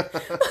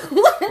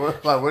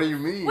 what do you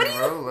mean,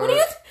 bro?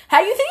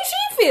 How you think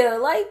she feel?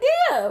 Like,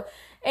 damn.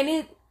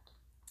 And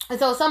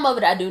so some of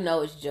it I do know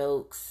is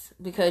jokes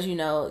because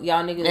y'all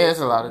niggas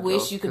a lot of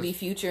wish jokes, you could be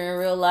Future in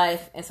real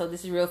life, and so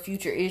this is real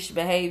Future-ish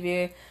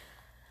behavior.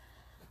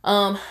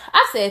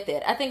 I said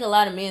that. I think a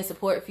lot of men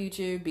support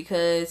Future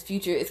because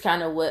Future is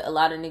kind of what a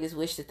lot of niggas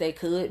wish that they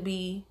could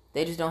be.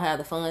 They just don't have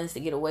the funds to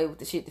get away with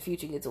the shit the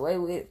Future gets away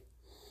with.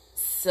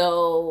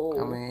 So...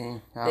 I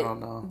mean, I don't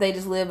know. They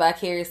just live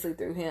vicariously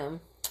through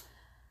him.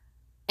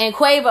 And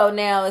Quavo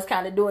now is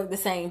kind of doing the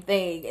same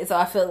thing. And so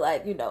I feel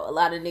like, a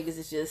lot of niggas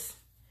is just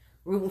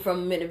rooting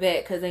from him in the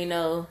back because they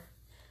know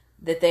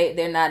that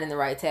they're not in the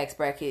right tax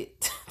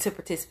bracket to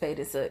participate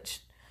in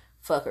such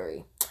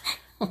fuckery.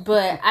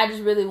 But I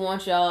just really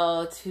want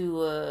y'all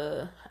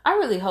to, I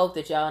really hope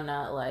that y'all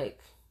not, like,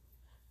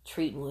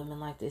 treating women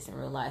like this in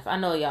real life. I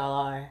know y'all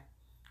are,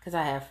 because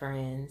I have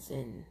friends,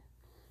 and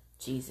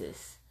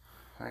Jesus.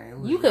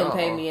 You couldn't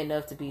pay me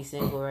enough to be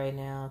single right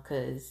now,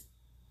 because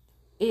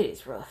it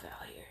is rough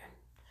out here.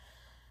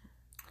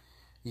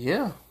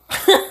 Yeah.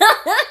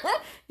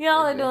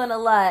 Y'all are doing a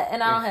lot,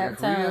 and I don't have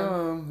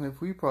time.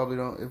 If we probably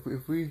don't, if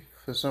we,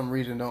 for some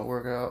reason, don't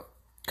work out.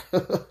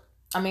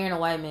 I'm marrying a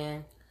white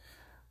man.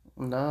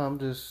 Nah, I'm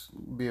just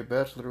be a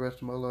bachelor the rest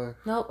of my life.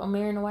 Nope, I'm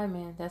marrying a white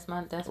man. That's my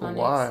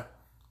Why? next.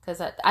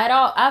 Because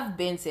I've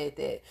been said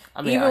that.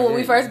 I mean, even when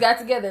we first got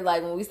together,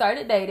 like when we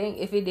started dating,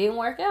 if it didn't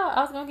work out,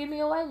 I was gonna give me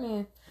a white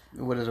man.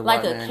 What is a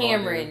like white a man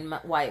Cameron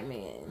white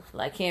man,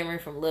 like Cameron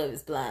from Love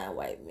Is Blind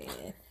white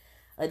man.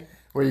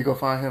 Where you gonna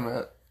find him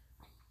at?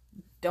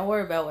 Don't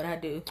worry about what I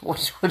do.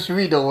 What you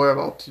mean? Don't worry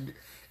about what you do?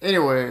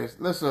 Anyways,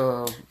 let's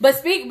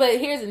But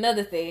here's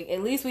another thing.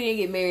 At least we didn't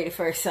get married at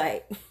first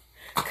sight.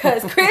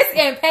 Because Chris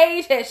and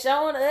Paige has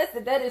shown us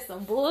that is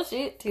some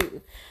bullshit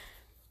too.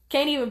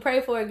 Can't even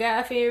pray for a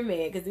God-fearing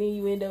man because then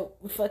you end up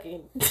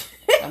fucking...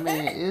 I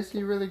mean, is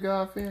he really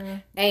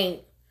God-fearing?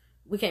 Ain't.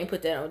 We can't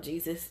put that on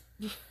Jesus.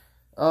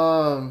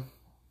 I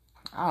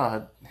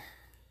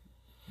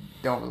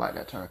don't like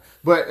that term.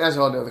 But that's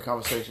all the other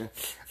conversation.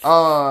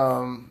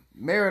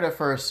 Married at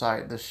First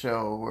Sight, the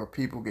show where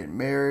people get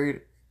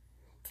married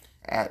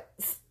at...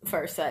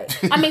 First sight.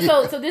 I mean,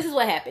 so this is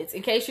what happens.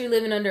 In case you're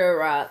living under a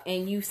rock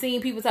and you've seen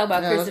people talk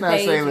about Chris and Paige.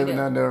 Let's not say living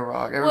under a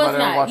rock. Everybody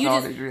watch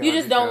all these reality shows. You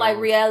just don't like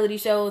reality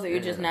shows, or you're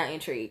just not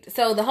intrigued.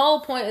 So the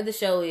whole point of the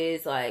show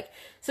is like,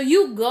 so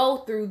you go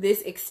through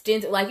this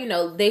extensive, like,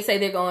 they say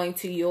they're going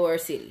to your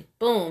city.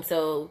 Boom.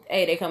 So,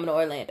 hey, they coming to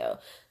Orlando.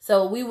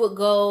 So we would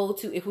go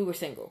to, if we were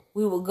single,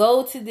 we would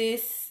go to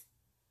this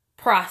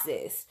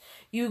process.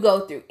 You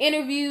go through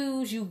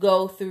interviews, you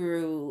go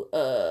through,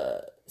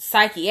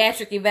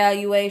 psychiatric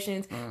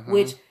evaluations,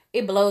 which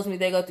it blows me.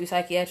 They go through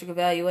psychiatric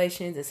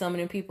evaluations, and some of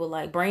them people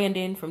like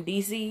Brandon from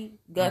DC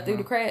got through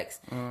the cracks,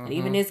 and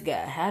even this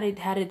guy. How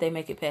did they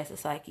make it past the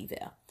psych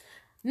eval?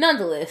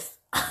 Nonetheless,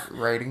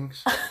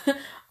 ratings.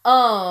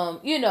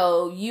 You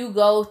know, you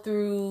go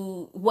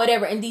through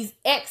whatever, and these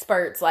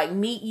experts like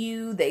meet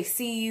you, they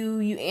see you,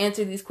 you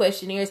answer these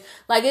questionnaires.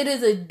 Like, it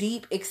is a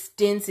deep,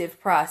 extensive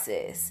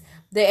process.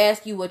 They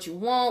ask you what you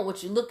want,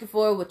 what you're looking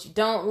for, what you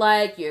don't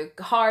like, your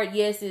hard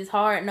yeses,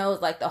 hard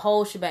no's, like the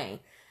whole shebang.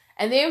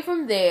 And then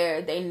from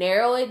there, they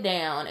narrow it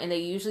down, and they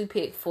usually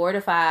pick 4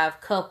 to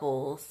 5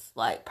 couples,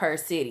 like, per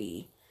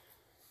city,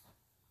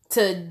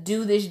 to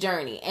do this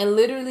journey. And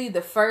literally,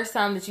 the first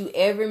time that you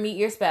ever meet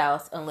your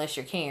spouse, unless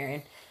you're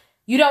Karen,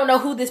 you don't know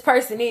who this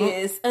person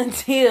is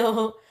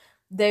until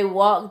they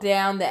walk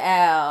down the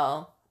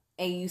aisle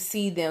and you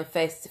see them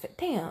face to face.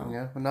 Damn.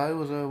 Yeah, but no, it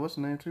was what's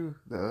the name too?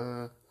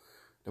 The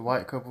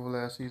white couple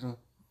last season.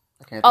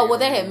 I can't. Oh well,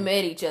 they had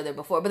met each other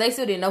before, but they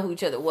still didn't know who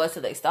each other was, so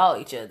they saw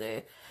each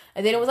other.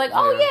 And then it was like,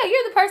 oh yeah,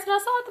 you're the person I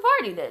saw at the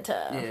party that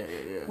time. Yeah.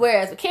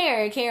 Whereas with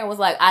Karen was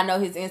like, I know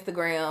his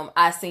Instagram,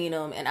 I seen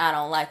him, and I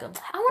don't like him.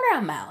 I wonder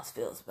how Miles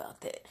feels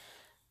about that.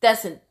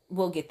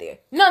 We'll get there.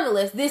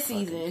 Nonetheless, this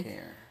season,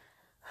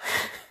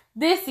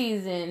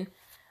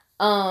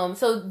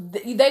 so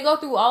they go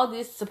through all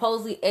this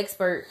supposedly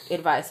expert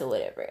advice or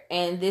whatever,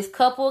 and this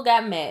couple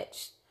got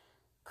matched,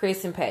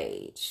 Chris and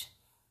Paige.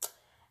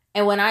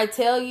 And when I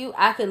tell you,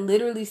 I could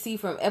literally see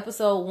from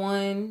episode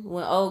 1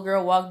 when old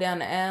girl walked down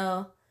the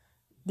aisle,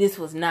 this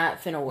was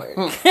not finna work.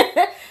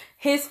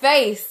 His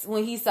face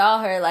when he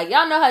saw her, like,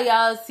 y'all know how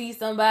y'all see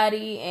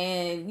somebody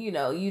and, you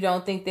know, you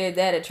don't think they're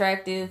that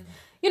attractive.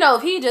 You know,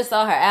 if he just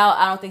saw her out,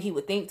 I don't think he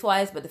would think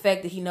twice. But the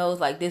fact that he knows,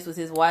 like, this was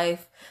his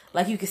wife,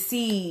 like, you could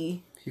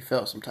see... He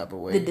felt some type of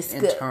way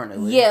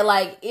internally. Yeah,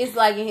 like, it's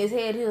like in his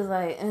head, he was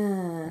like,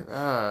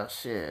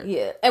 shit.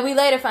 Yeah. And we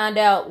later find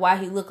out why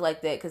he looked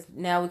like that, because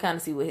now we kind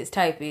of see what his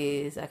type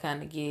is. I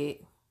kind of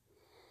get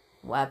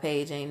why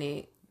Paige ain't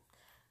it.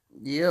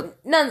 Yep.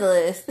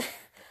 Nonetheless.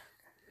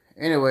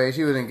 Anyway,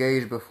 she was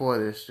engaged before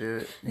this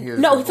shit.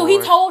 No, so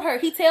he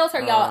tells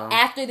her, y'all,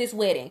 after this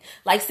wedding.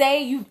 Like,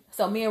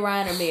 so me and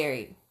Ryan are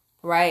married,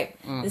 right?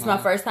 Mm-hmm. This is my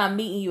first time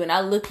meeting you, and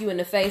I look you in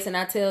the face and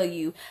I tell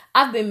you,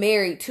 I've been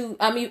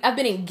I've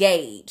been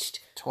engaged.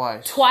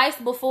 Twice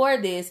before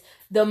this.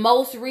 The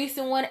most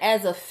recent one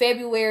as of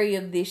February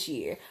of this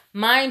year.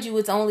 Mind you,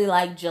 it's only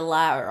like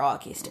July or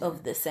August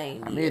of the same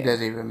year. I mean, it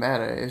doesn't even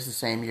matter. It's the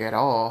same year at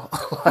all.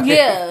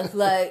 Yeah,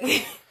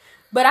 like...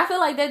 But I feel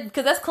like that,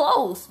 because that's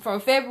close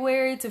from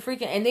February to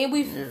freaking, and then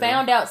we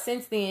found out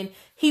since then,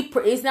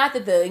 it's not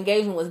that the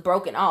engagement was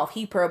broken off.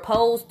 He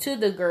proposed to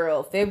the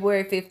girl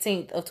February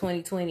 15th of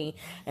 2020,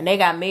 and they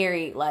got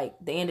married like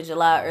the end of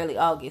July, early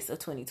August of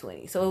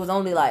 2020. So it was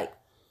only like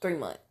 3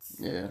 months.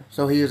 Yeah.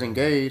 So he was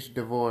engaged,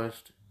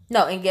 divorced.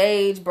 No,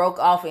 engaged, broke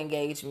off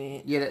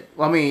engagement. Yeah.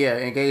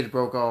 Engaged,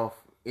 broke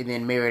off, and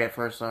then married at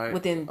first sight.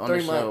 Within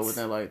 3 months.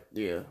 Within like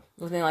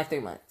 3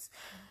 months.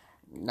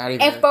 Not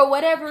even. And for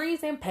whatever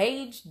reason,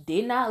 Paige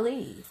did not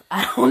leave.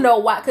 I don't know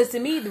why. Because to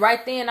me,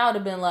 right then, I would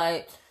have been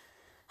like,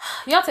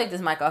 y'all take this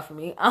mic off of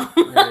me. I'm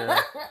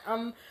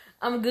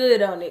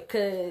good on it.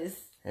 Cause.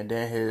 And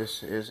then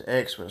his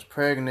ex was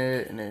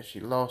pregnant, and then she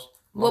lost.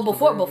 Well,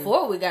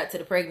 before we got to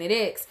the pregnant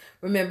ex,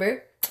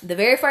 remember the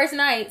very first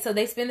night. So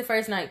they spend the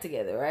first night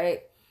together,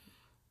 right?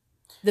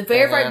 The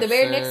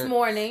very next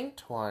morning.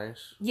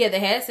 Twice. Yeah, they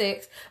had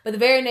sex. But the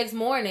very next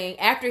morning,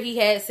 after he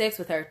had sex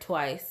with her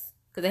twice.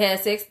 Because they had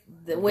sex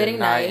the wedding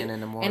night and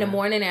in the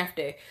morning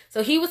after.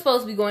 So he was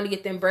supposed to be going to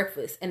get them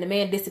breakfast. And the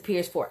man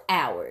disappears for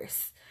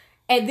hours.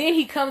 And then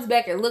he comes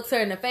back and looks her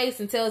in the face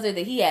and tells her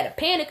that he had a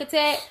panic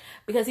attack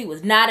because he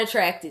was not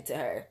attracted to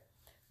her.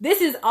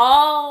 This is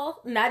all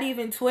not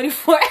even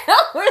 24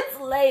 hours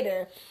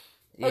later.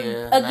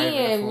 Yeah,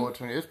 again.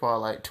 It's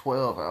probably like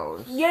 12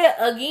 hours.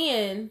 Yeah,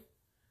 again.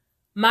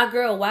 My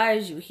girl, why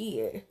is you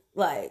here?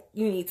 Like,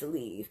 you need to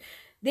leave.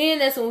 Then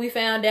that's when we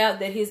found out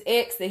that his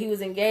ex that he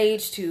was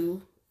engaged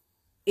to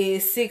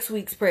is 6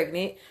 weeks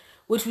pregnant,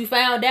 which we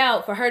found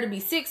out for her to be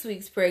 6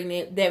 weeks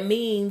pregnant, that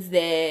means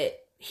that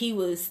he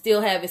was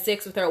still having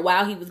sex with her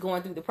while he was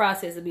going through the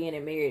process of being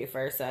married at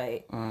first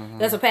sight. Mm-hmm.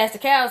 That's what Pastor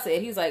Cal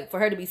said. He was like, for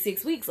her to be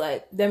 6 weeks,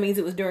 like, that means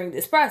it was during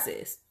this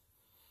process.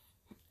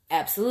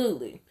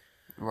 Absolutely.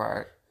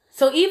 Right.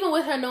 So even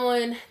with her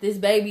knowing this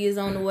baby is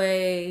on the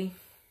way,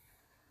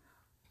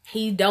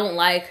 he don't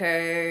like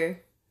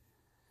her.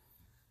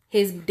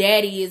 His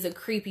daddy is a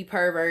creepy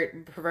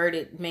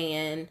perverted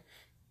man.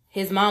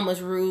 His mama's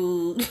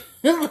rude.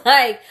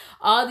 Like,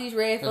 all these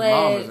red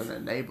flags. His mom is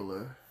an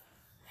enabler.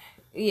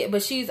 Yeah,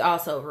 but she's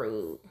also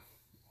rude.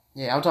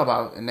 Yeah, I'm talking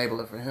about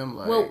enabler for him.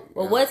 Like, well,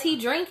 was he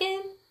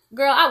drinking?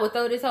 Girl, I would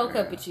throw this whole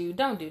cup at you.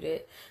 Don't do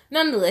that.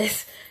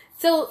 Nonetheless,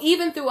 so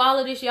even through all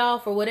of this, y'all,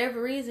 for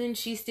whatever reason,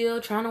 she's still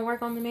trying to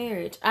work on the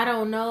marriage. I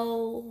don't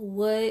know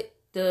what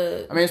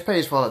the... I mean, it's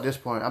Paige's fault at this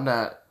point. I'm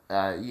not...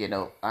 I ain't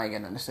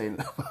got nothing to say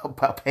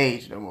about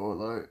Paige no more.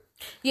 Like,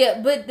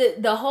 Yeah, but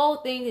the whole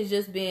thing has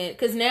just been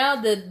because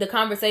now the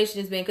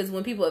conversation has been because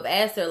when people have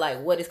asked her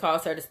like what has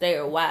caused her to stay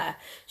or why,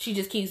 she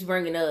just keeps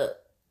bringing up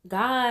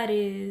God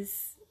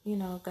is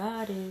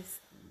God is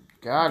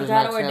God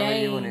not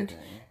telling you anything.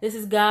 This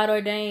is God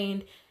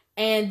ordained.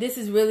 And this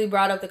has really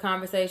brought up the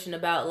conversation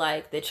about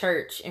like the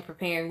church and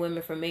preparing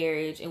women for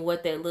marriage and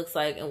what that looks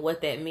like and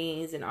what that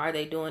means and are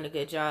they doing a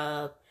good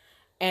job.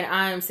 And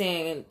I'm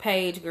saying,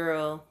 Paige,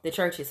 girl, the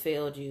church has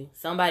failed you.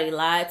 Somebody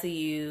lied to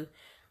you.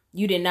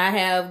 You did not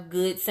have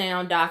good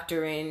sound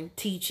doctrine,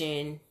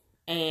 teaching,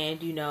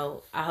 and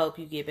I hope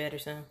you get better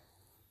soon.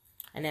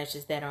 And that's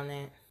just that on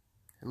that.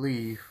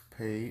 Leave,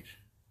 Paige.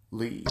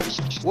 Leave.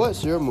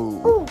 What's your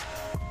move? Ooh.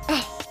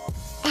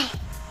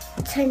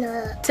 Turn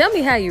up. Tell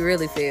me how you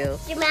really feel.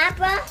 You mad,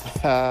 bro?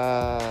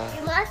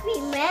 You must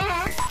be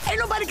mad. Ain't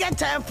nobody got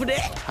time for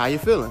that. How you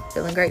feeling?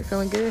 Feeling great,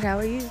 feeling good. How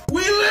are you?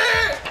 We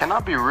lit! Can I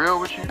be real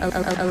with you?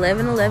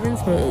 11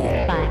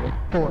 smooth. 5,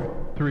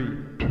 4, 3,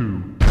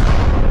 2.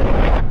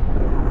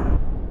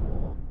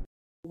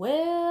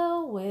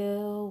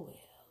 Well.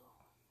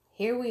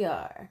 Here we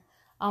are.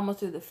 Almost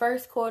through the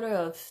first quarter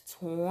of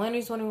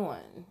 2021.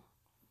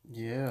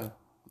 Yeah.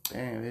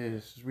 Damn, it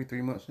is. We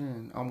 3 months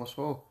in. Almost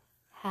 4.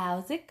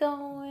 How's it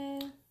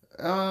going?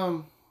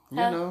 You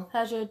know.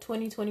 How's your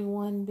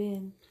 2021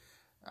 been?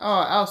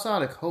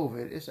 Outside of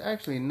COVID, it's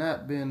actually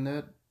not been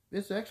that.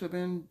 It's actually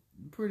been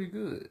pretty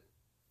good.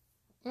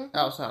 Mm-hmm.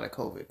 Outside of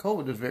COVID.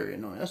 COVID is very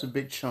annoying. That's a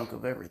big chunk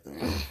of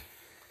everything.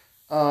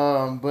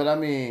 But I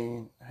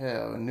mean,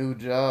 hell, a new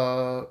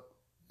job.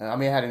 I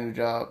had a new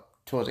job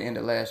towards the end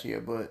of last year,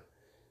 but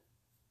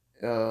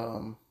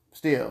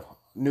still,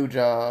 new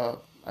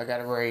job. I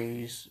got a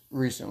raise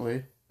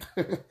recently.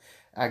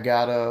 I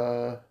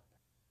got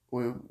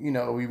we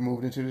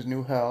moved into this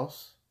new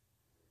house.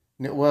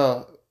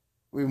 Well,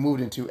 we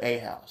moved into a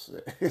house.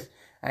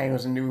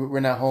 We're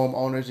not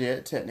homeowners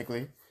yet,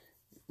 technically.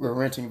 We're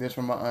renting this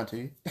from my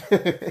auntie.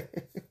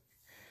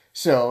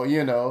 So,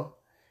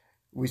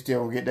 we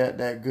still get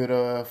that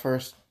good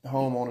first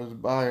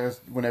homeowners buyers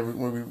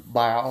when we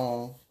buy our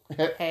own.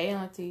 Hey,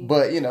 auntie.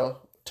 But,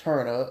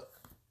 turn up.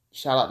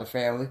 Shout out to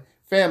family.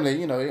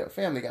 Family,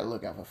 family got to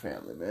look out for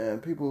family, man.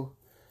 People,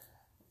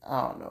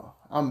 I don't know.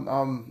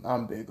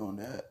 I'm big on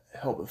that.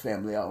 Helping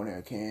family out when I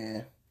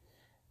can.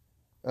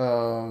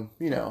 I'm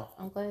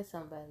glad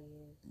somebody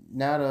is.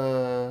 Not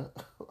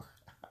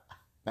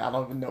I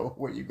don't even know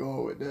where you're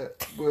going with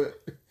that,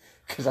 but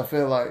because I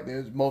feel like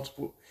there's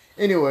multiple.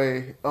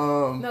 Anyway,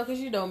 no, because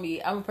you know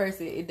me, I'm a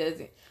person. It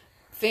doesn't.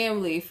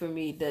 Family for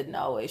me doesn't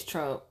always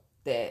trump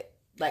that.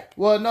 Like,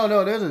 well,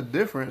 no, there's a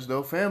difference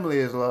though. Family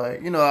is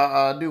like,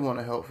 I do want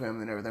to help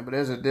family and everything, but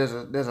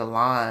there's a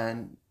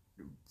line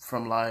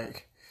from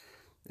like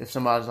if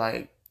somebody's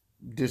like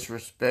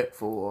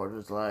disrespectful or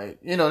just like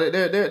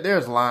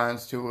there's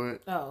lines to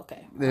it. Oh,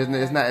 okay.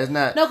 It's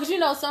not. No,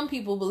 because some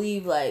people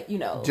believe like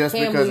just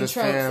family because it's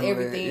trumps family,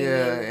 everything.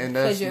 Yeah, and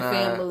that's because you're not,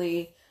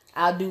 family.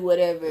 I'll do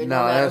whatever, no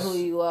matter who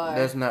you are.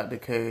 That's not the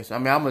case.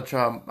 I'm gonna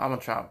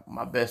try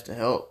my best to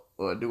help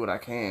or do what I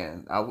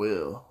can. I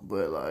will,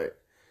 but like,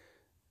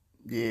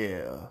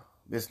 yeah,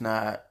 it's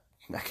not.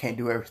 I can't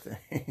do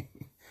everything.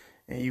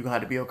 And you gonna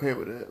have to be okay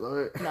with it.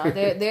 Like. No,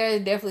 there are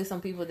definitely some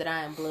people that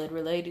I am blood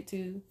related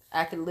to.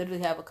 I could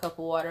literally have a cup of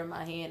water in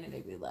my hand and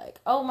they'd be like,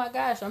 "Oh my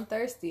gosh, I'm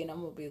thirsty," and I'm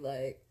gonna be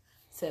like,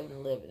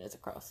 7-Eleven is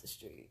across the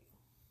street.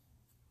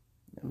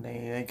 And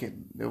they get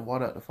the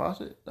water out the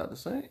faucet, out the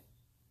sink.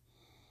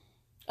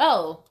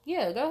 Oh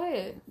yeah, go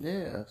ahead.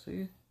 Yeah,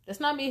 see.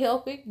 That's not me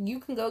helping. You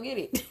can go get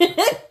it.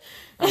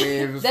 I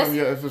mean,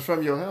 if it's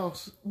from your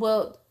house.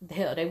 Well,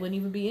 hell, they wouldn't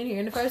even be in here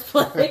in the first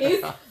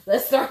place.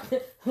 Let's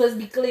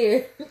be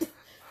clear.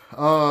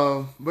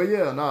 But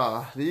yeah,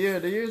 nah. The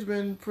year's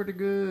been pretty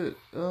good.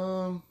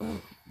 The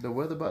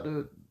weather about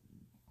to,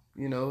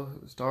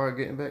 start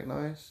getting back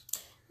nice.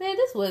 Man,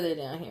 this weather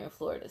down here in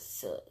Florida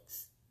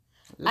sucks.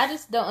 I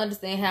just don't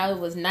understand how it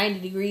was 90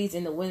 degrees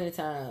in the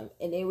wintertime,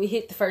 and then we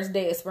hit the first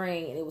day of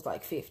spring, and it was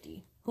like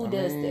 50. Who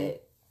does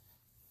that?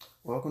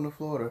 Welcome to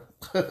Florida.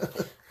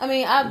 I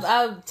mean,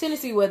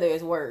 Tennessee weather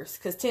is worse,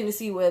 because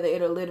Tennessee weather,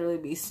 it'll literally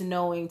be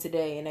snowing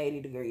today and 80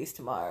 degrees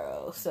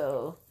tomorrow,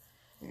 so.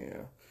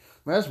 Yeah.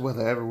 Man, that's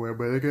weather everywhere,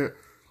 but they got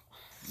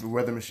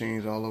weather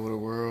machines all over the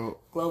world.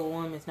 Global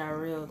warming's not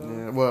real, though.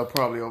 Yeah, well,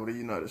 probably over the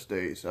United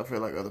States. I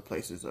feel like other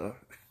places are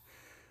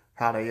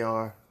how they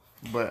are,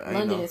 but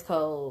London is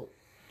cold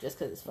just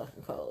because it's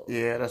fucking cold.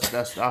 Yeah,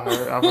 that's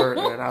I've heard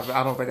that.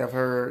 I don't think I've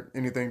heard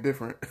anything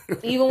different.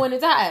 Even when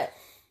it's hot,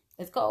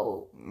 it's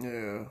cold.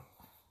 Yeah.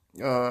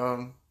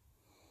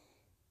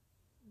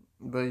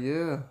 But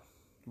yeah,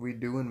 we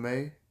due in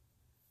May.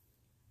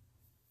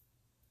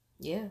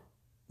 Yeah.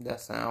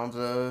 That sounds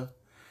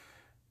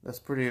that's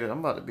pretty. I'm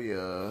about to be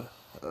You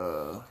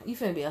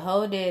finna be a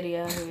whole daddy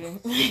out here.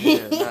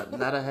 Yeah,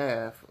 not a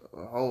half,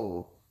 a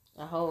whole.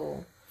 A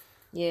whole.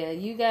 Yeah,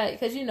 you got,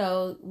 because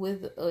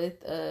with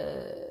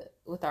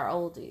our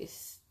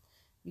oldest,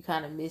 you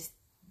kind of miss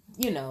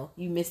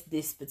you missed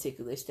this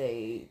particular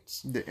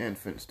stage. The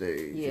infant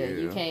stage. Yeah,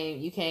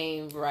 you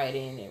came right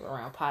in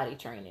around potty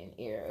training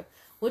era,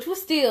 which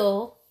was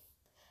still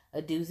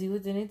a doozy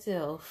within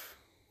itself.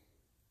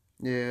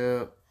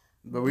 Yeah,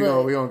 but we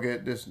gonna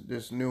get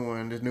this new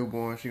one, this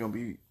newborn. She gonna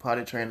be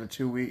potty trained in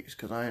 2 weeks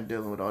because I ain't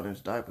dealing with all these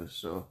diapers.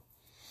 So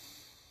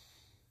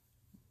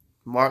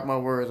mark my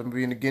words, I'm gonna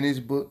be in the Guinness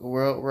Book of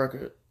World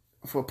Record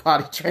for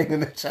potty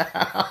training a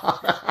child.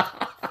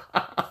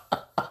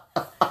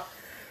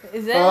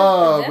 Is that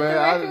the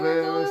record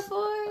we're going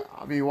for?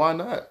 I mean, why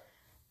not?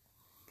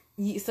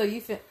 So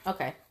you feel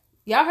okay?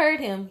 Y'all heard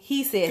him.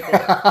 He said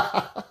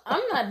that.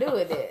 I'm not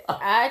doing it.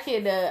 I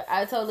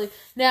totally.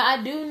 Now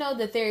I do know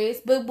that there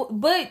is, but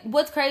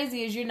what's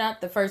crazy is you're not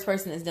the first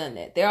person that's done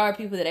that. There are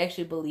people that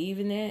actually believe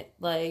in it.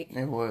 Like,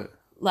 and what?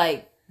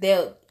 Like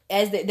they'll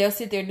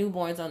sit their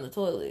newborns on the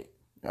toilet.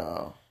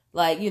 Oh.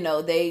 Like,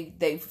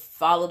 they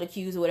follow the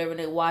cues or whatever, and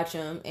they watch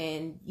them,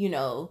 and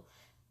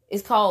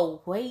it's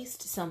called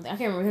waste something. I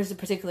can't remember. There's a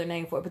particular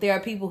name for it, but there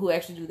are people who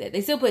actually do that. They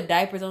still put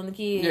diapers on the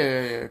kids.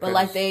 Yeah. But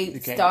like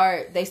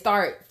they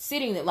start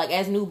sitting them like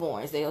as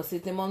newborns. They'll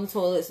sit them on the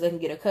toilet so they can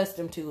get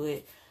accustomed to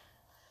it.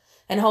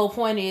 And the whole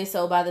point is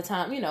so by the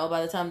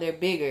time they're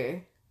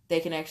bigger, they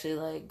can actually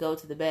like go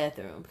to the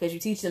bathroom because you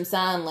teach them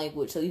sign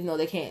language. So even though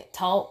they can't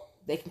talk,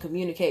 they can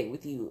communicate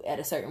with you at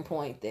a certain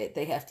point that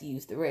they have to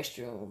use the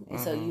restroom, and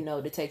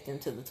so to take them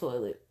to the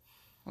toilet.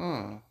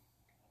 I'm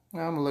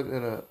gonna look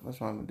that up.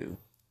 That's what I'm gonna do.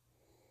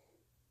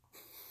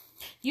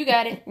 You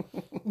got it.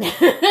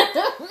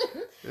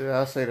 Yeah,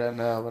 I'll say that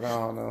now, but I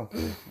don't know.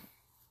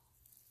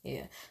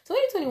 Yeah,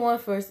 2021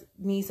 for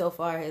me so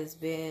far has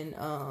been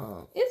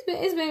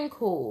it's been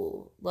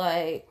cool.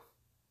 Like,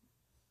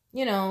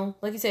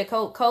 like you said,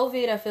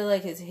 COVID. I feel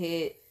like has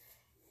hit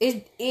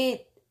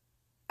it.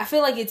 I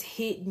feel like it's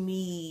hit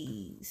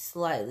me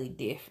slightly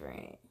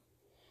different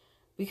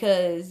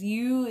because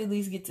you at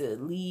least get to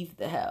leave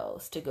the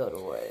house to go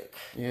to work.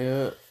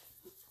 Yeah,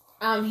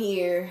 I'm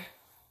here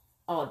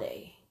all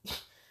day.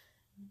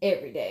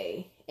 Every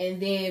day.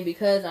 And then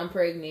because I'm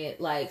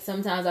pregnant, like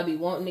sometimes I'll be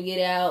wanting to get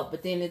out,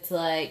 but then it's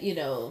like,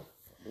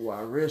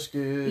 why risk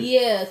it?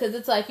 Yeah, because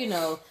it's like,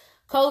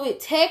 COVID,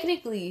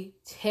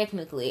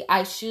 technically,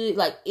 I should,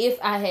 like, if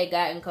I had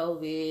gotten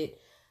COVID,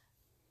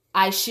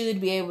 I should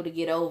be able to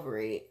get over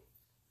it.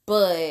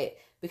 But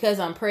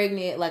because I'm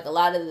pregnant, like a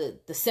lot of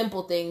the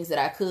simple things that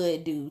I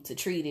could do to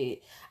treat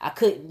it, I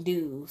couldn't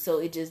do. So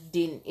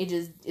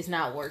it's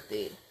not worth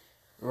it.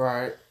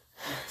 Right.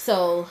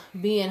 So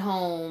being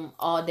home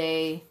all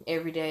day,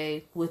 every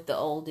day with the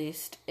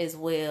oldest as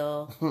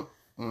well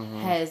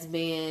has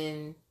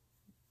been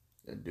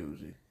a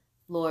doozy.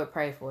 Lord,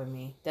 pray for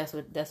me. That's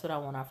what I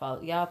want our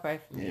Father. Y'all pray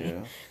for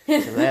me.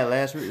 Yeah.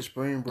 Last week was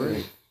spring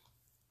break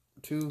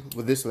too.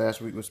 Well, this last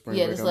week was spring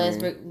break. Yeah, this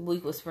last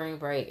week was spring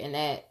break, and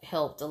that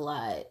helped a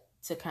lot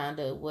to kind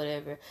of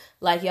whatever.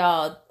 Like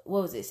y'all,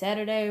 what was it?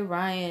 Saturday,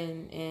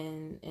 Ryan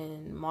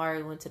and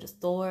Mari went to the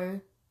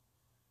store.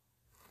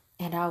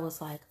 And I was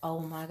like, oh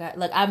my God.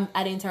 Like,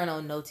 I didn't turn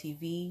on no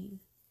TV,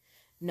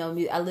 no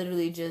music. I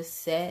literally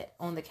just sat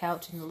on the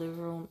couch in the living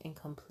room in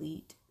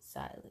complete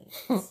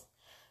silence.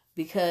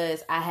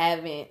 Because I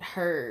haven't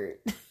heard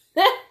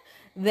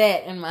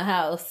that in my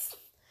house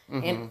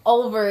in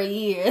over a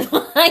year.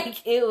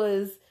 Like, it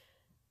was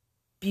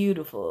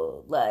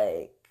beautiful.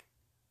 Like,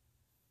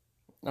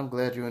 I'm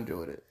glad you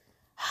enjoyed it.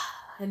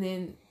 And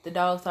then the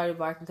dog started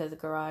barking because the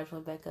garage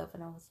went back up.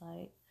 And I was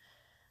like,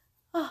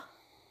 oh.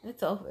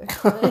 It's over.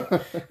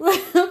 But it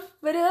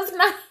was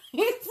nice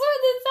for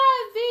the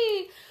time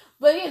being.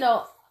 But,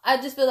 I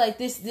just feel like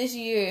this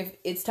year, if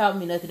it's taught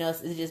me nothing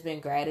else, it's just been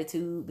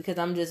gratitude. Because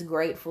I'm just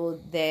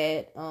grateful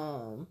that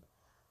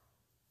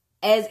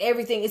as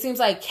everything, it seems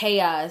like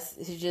chaos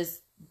has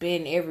just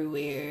been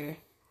everywhere.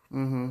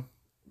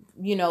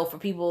 For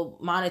people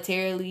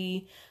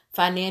monetarily,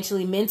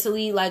 financially,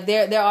 mentally. Like,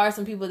 there are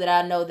some people that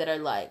I know that are,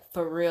 like,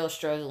 for real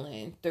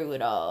struggling through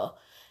it all.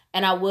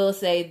 And I will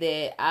say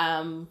that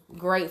I'm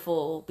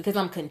grateful because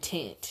I'm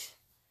content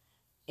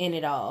in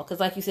it all. Because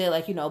like you said,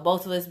 like,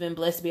 both of us been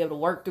blessed to be able to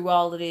work through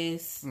all of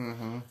this.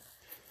 And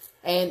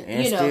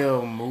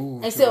still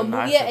move. And still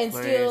move. Yeah, and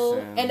still.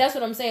 And that's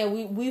what I'm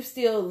saying. We've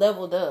still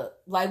leveled up.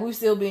 Like, we've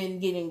still been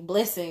getting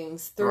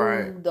blessings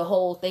through the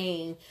whole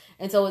thing.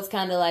 And so it's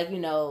kind of like,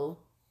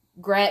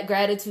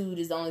 gratitude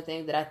is the only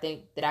thing that I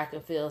think that I can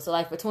feel. So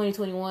like for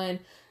 2021,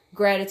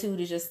 gratitude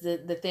is just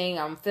the thing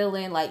I'm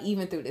feeling. Like,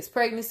 even through this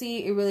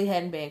pregnancy, it really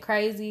hadn't been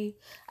crazy.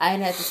 I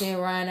didn't have to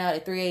send Ryan out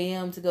at 3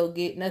 a.m. to go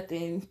get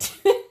nothing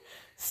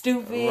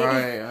stupid.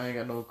 Right, I ain't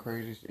got no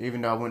crazy.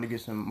 Even though I went to get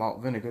some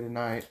malt vinegar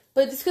tonight.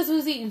 But it's because we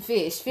was eating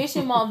fish. Fish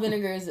and malt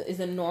vinegar is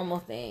a normal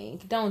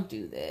thing. Don't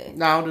do that.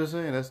 No, I'm just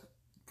saying that's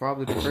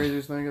probably the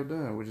craziest thing I've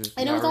done. Which is,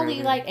 and it was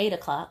only like 8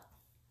 o'clock.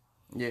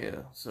 Yeah,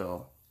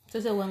 so it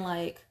wasn't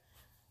like,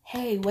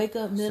 hey, wake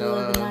up middle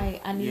of the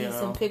night. I need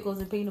some pickles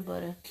and peanut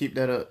butter. Keep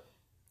that up.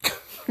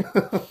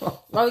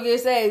 I was gonna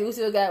say we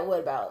still got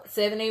about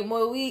 7-8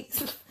 more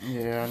weeks.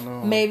 Yeah, I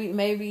know.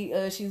 Maybe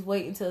she's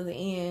waiting till the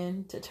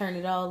end to turn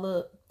it all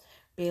up.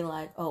 being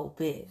like, oh,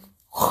 bet.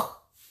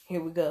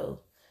 Here we go.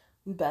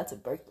 We about to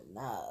break the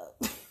knob.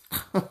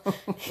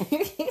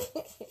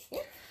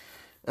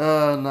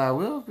 Nah,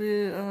 we'll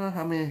be,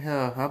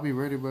 I'll be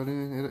ready by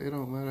then. It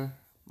don't matter.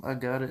 I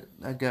got it.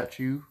 I got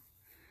you.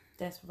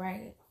 That's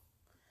right.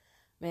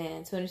 Man,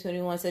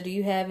 2021. So do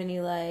you have any,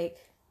 like,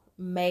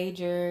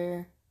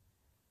 major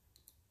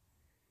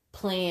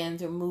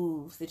plans or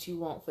moves that you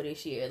want for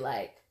this year?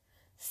 Like,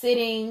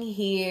 sitting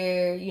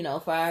here, you know,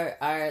 for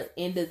our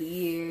end of the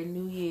year,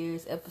 New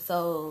Year's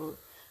episode,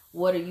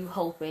 what are you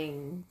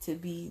hoping to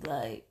be,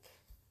 like,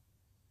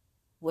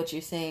 what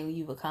you're saying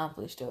you've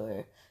accomplished,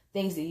 or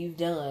things that you've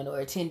done or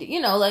attended,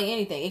 you know, like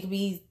anything. It could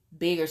be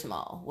big or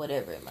small,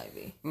 whatever it might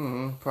be.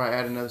 Probably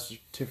add another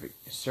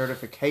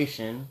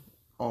certification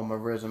on my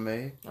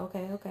resume.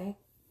 Okay.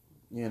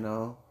 You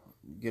know,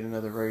 get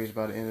another raise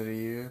by the end of the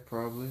year,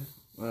 probably.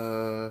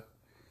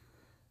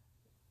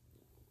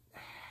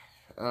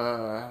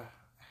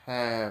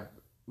 Have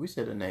we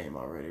said a name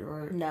already,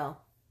 right? No.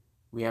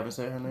 We haven't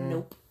said her name?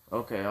 Nope.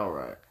 Okay, all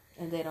right.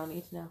 And they don't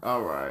need to know.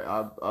 All right,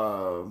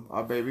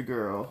 our baby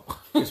girl.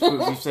 We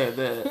said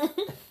that.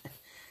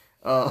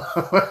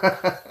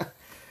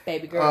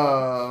 Baby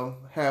girl.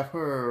 Have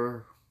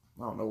her,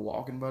 I don't know,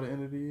 walking by the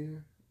end of the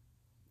year.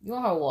 You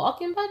want her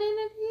walking by the end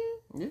of the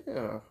year?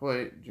 Yeah.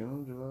 Wait,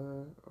 June,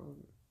 July.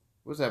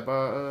 What's that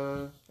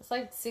by? It's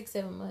like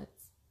 6-7 months.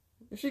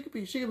 She could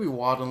be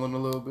waddling a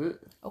little bit.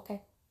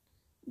 Okay.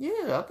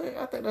 Yeah,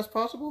 I think that's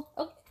possible.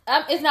 Okay.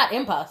 It's not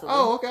impossible.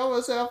 Oh, okay. I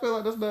was gonna say I feel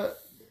like that's not.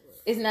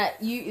 It's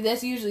not you.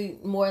 That's usually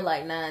more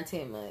like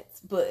 9-10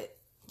 months. But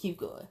keep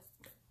going.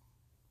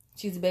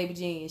 She's a baby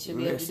genius. She'll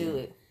be able to do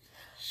it.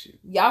 Shit.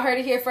 Y'all heard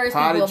it here first.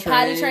 People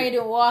potty trained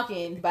and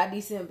walking by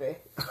December.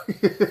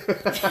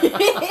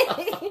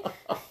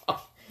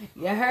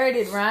 You heard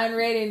it. Ryan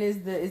Redden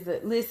is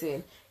the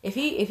listen. If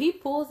he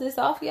pulls this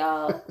off,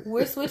 y'all,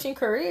 we're switching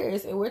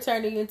careers and we're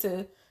turning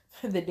into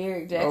the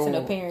Derek Jackson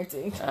of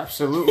parenting.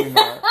 Absolutely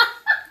not.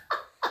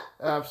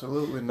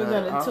 Absolutely not.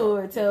 We're gonna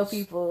tour, tell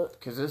people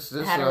this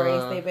how to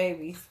raise their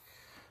babies.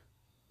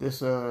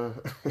 This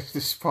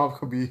is probably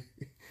gonna be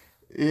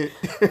it.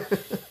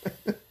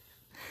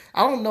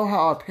 I don't know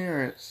how our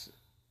parents'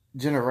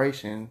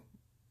 generation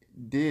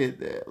did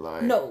that.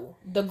 Like, no,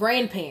 the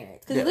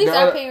grandparents, because at least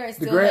our parents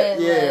still had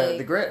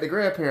the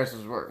grandparents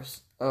was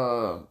worse.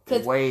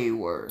 Way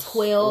worse.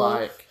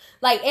 12,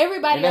 like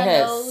everybody I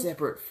know had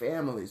separate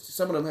families.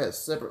 Some of them had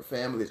separate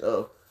families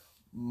of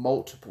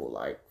multiple,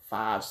 like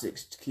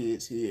 5-6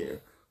 kids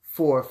here,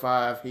 4 or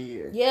 5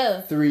 here.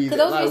 Yeah, 3. Because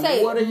I was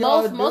gonna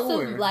say most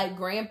of like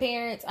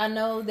grandparents I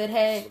know that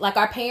had like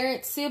our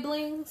parents'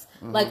 siblings,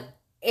 like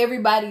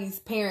everybody's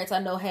parents I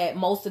know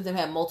most of them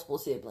had multiple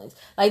siblings.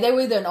 Like they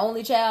were either an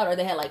only child or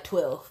they had like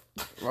 12.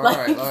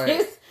 Right,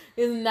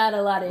 it's not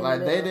a lot of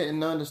like they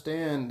didn't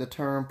understand the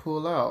term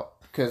pull out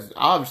because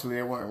obviously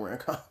they weren't wearing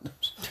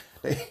condoms.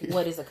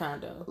 What is a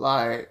condom?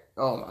 Like,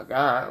 oh my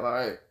god,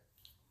 like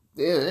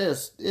it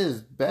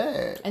is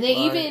bad. And then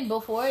even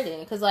before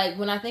then, because like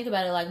when I think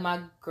about it, like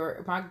my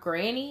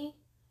granny,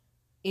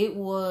 it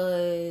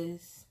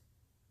was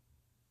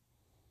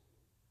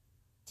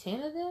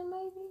 10 of them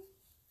maybe.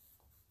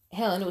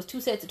 Hell, and it was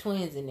 2 sets of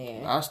twins in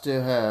there. I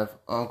still have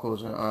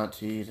uncles and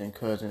aunties and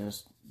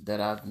cousins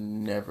that I've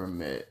never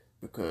met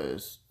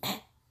because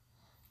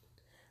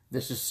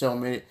there's just so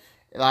many.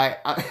 Like,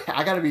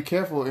 I got to be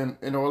careful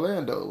in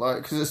Orlando,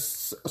 like,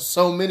 because there's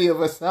so many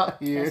of us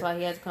out here. That's why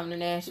he had to come to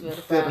Nashville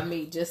to find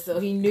me, just so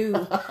he knew.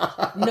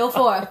 No,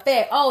 for a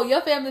fact. Oh,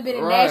 your family been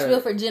in Nashville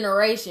for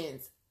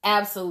generations.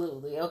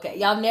 Absolutely. Okay.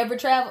 Y'all never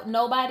traveled?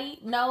 Nobody?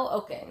 No?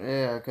 Okay.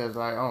 Yeah, because,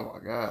 like, oh my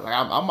God. Like,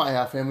 I might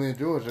have family in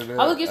Georgia there.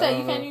 I was going to say,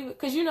 you can't even,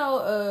 because, you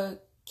know,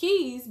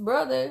 Key's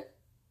brother.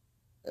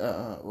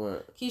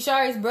 What?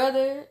 Keyshari's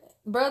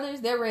brothers,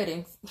 they're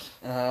Reddings.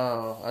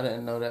 Oh, I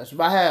didn't know that.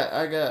 But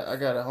I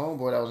got a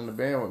homeboy that was in the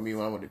band with me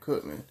when I went to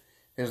Cookman.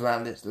 His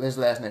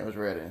last name was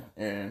Redding,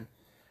 and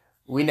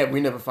we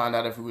never found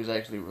out if he was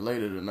actually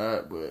related or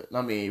not. But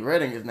I mean,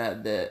 Redding is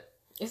not that.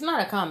 It's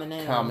not a common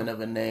name. Common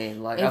of a name.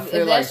 Like if, I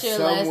feel if that's like your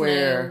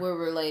somewhere last name, we're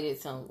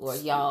related or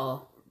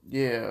y'all.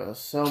 Yeah,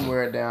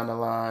 somewhere down the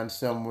line,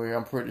 somewhere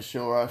I'm pretty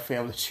sure our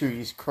family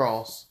trees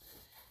cross.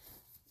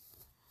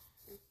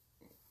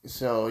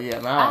 So,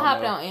 yeah, I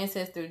hopped on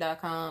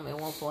Ancestry.com at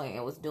one point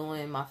and was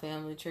doing my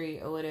family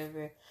tree or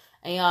whatever.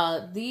 And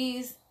y'all,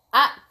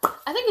 I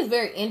think it's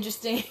very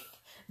interesting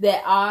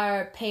that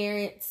our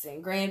parents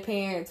and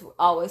grandparents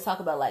always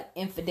talk about, like,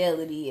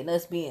 infidelity and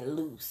us being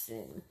loose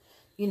and,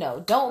 you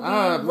know, don't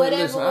be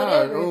whatever.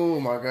 Oh,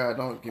 my God,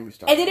 don't get me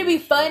started. And then it'd be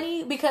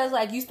funny because,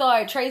 like, you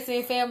start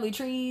tracing family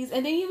trees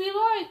and then you be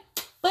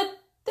like, but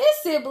this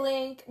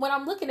sibling, when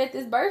I'm looking at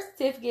this birth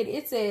certificate,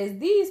 it says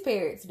these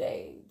parents'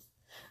 names.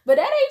 But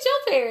that ain't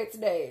your parents'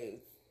 name.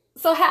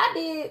 So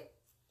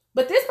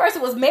but this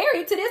person was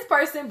married to this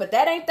person, but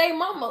that ain't their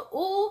mama.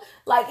 Ooh,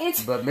 like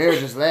it's... But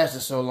marriages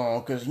lasted so long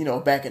because, you know,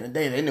 back in the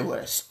day, they knew how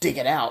to stick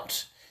it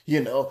out.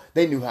 You know,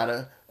 they knew how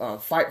to,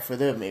 fight for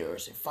their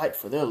marriage and fight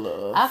for their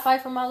love. I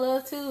fight for my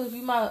love too.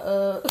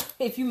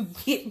 If you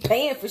get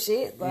paying for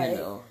shit, like, you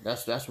know,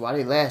 that's why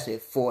they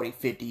lasted 40,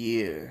 50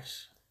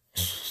 years.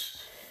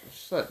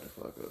 Shut the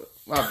fuck up.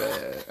 My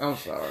bad. I'm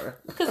sorry.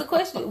 Because the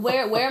question,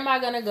 where am I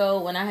gonna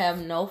go when I have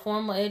no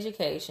formal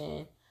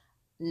education,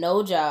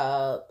 no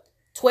job,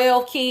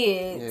 12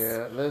 kids?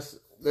 Yeah, let's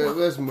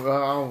move.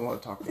 I don't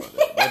want to talk about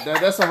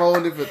that. That's a whole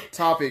different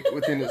topic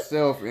within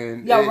itself.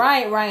 And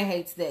Ryan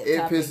hates that. It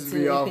topic pisses too.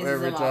 me It off pisses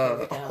every him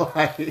off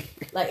time.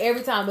 Like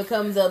every time it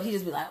comes up, he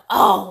just be like,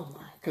 "Oh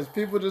my!" Because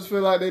people just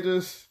feel like they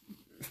just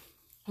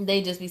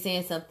be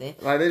saying something.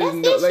 Like they just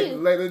know.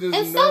 Like they just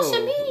and know.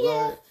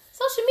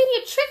 Social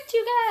media tricked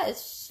you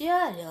guys.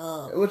 Shut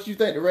up. What you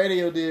think the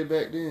radio did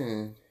back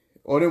then?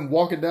 Or them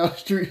walking down the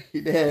street.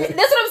 That's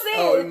what I'm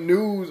saying.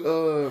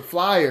 News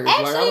flyers.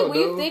 Actually, when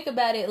you think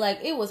about it,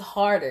 like, it was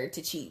harder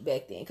to cheat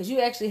back then because you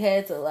actually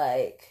had to,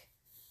 like,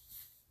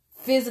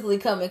 physically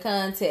come in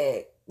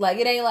contact. Like,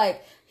 it ain't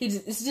like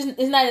it's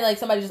not like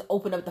somebody just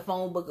opened up the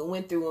phone book and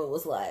went through and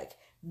was like,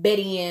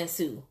 Betty Ann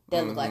Sue,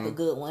 that looked like a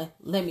good one.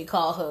 Let me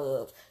call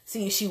her up,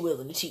 see if she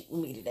willing to cheat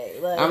with me today.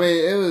 Like, I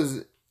mean, it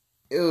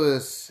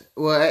was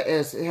well. It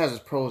has its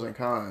pros and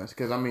cons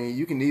because I mean,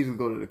 you can easily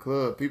go to the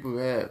club. People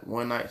had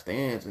one night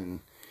stands and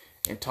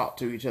talk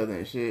to each other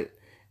and shit.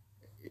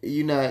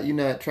 You're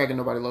not tracking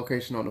nobody's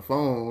location on the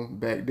phone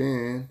back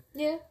then.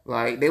 Yeah,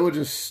 like they were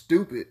just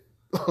stupid.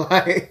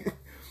 Like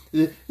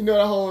you know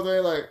the whole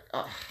thing. Like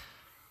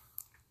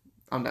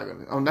I'm not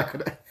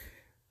gonna.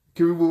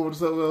 Can we move on to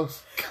something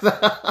else? Cause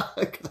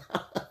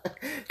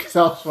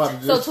I was trying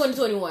to So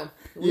 2021,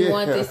 we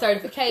want this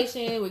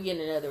certification. We're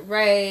getting another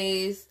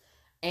raise.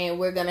 And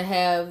we're gonna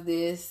have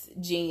this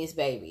genius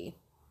baby.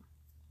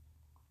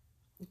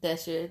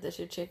 That's your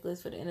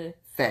checklist for the end of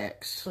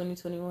facts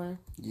 2021.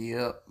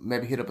 Yep,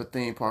 maybe hit up a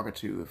theme park or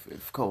two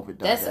if COVID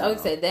dies. I would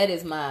say that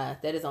is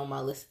on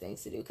my list of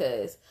things to do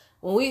because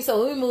when we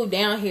moved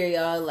down here,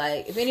 y'all,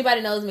 like if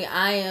anybody knows me,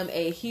 I am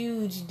a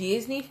huge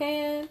Disney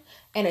fan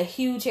and a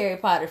huge Harry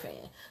Potter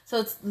fan. So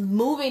it's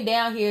moving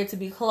down here to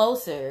be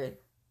closer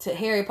to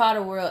Harry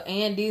Potter World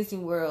and Disney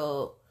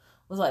World.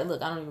 Was like,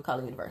 look, I don't even call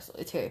it Universal.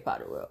 It's Harry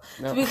Potter World.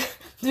 No. To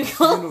be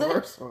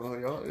closer,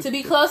 to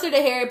be closer to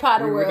Harry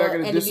Potter World, we're not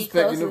going to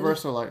disrespect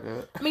Universal like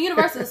that. I mean,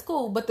 Universal is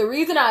cool, but the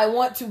reason I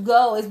want to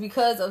go is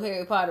because of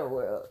Harry Potter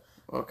World.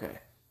 Okay.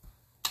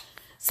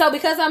 So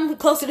because I'm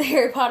closer to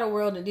Harry Potter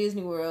World and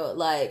Disney World,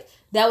 like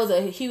that was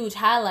a huge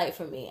highlight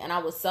for me, and I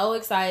was so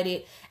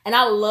excited. And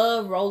I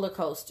love roller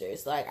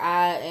coasters. Like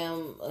I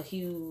am a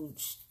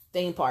huge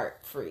theme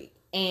park freak,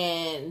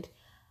 and.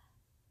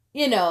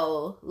 You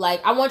know,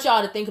 like, I want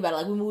y'all to think about it.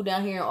 Like, we moved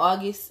down here in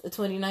August of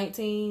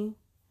 2019.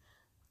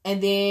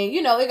 And then,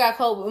 you know, it got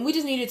cold. And we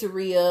just needed to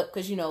re-up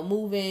because, you know,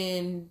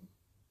 moving,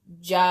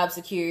 job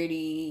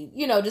security,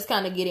 you know, just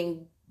kind of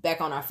getting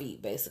back on our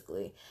feet,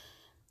 basically.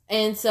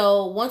 And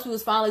so, once we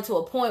was finally to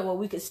a point where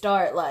we could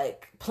start,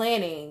 like,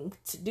 planning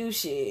to do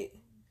shit,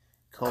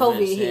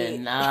 COVID hit.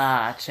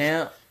 Nah,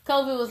 champ.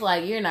 COVID was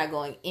like, you're not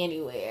going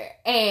anywhere.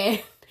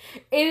 And...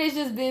 it has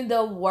just been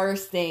the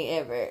worst thing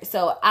ever.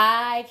 So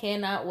I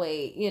cannot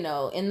wait, you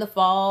know, in the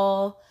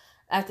fall,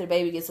 after the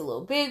baby gets a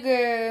little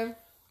bigger,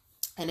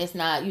 and it's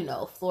not, you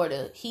know,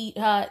 Florida heat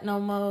hot no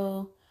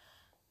more.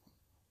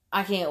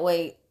 I can't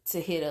wait to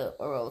hit a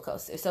roller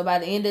coaster. So by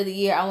the end of the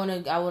year, I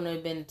want to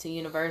have been to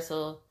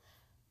Universal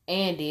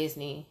and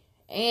Disney.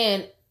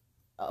 And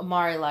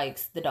Amari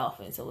likes the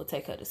dolphins, so we'll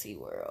take her to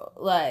SeaWorld.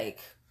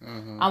 Like,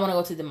 I want to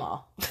go to the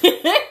mall.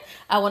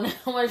 I want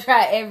to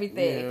try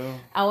everything. Yeah.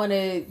 I want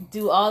to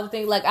do all the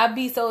things. Like, I'd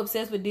be so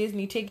obsessed with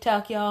Disney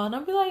TikTok, y'all. And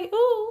I'd be like,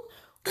 ooh,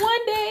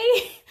 one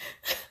day,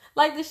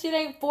 like, the shit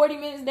ain't 40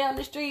 minutes down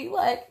the street.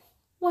 Like,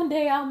 one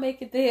day I'll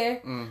make it there.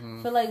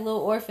 Mm-hmm. Feel like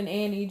little orphan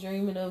Annie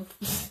dreaming of,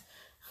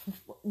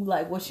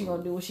 like, what she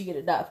gonna do when she get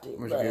adopted.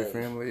 When she get a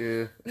family,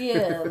 yeah.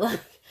 Yeah,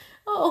 like,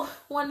 oh,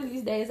 one of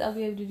these days I'll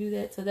be able to do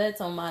that. So that's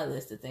on my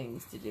list of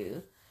things to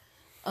do.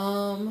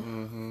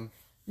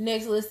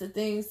 Next list of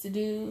things to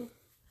do.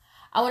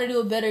 I want to do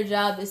a better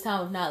job this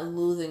time of not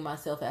losing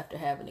myself after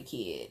having a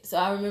kid. So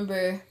I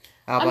remember...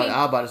 I was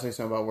about to say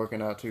something about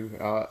working out, too.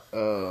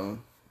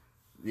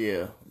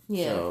 Yeah.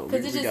 Yeah. So we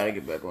got to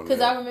get back on that. Because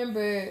I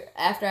remember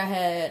after I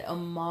had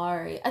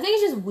Amari, I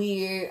think it's just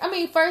weird. I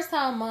mean, first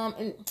time mom,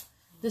 and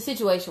the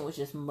situation was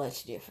just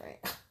much different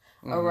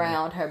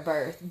around her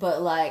birth.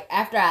 But, like,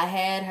 after I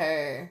had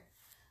her...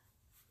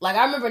 Like,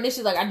 I remember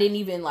initially, like, I didn't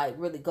even, like,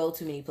 really go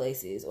too many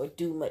places or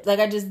do much. Like,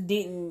 I just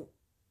didn't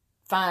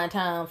find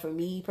time for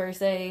me, per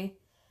se.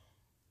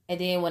 And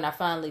then when I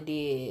finally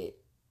did,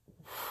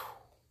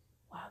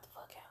 wow, the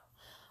fuck out.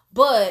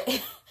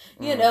 But,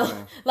 you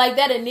know, like,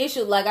 that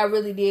initial, like, I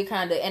really did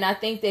kind of, and I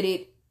think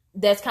that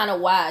that's kind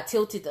of why I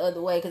tilted the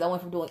other way, because I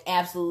went from doing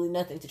absolutely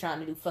nothing to trying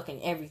to do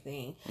fucking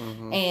everything.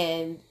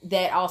 And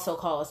that also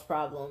caused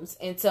problems.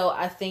 And so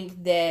I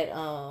think that,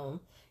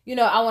 you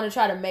know, I want to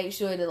try to make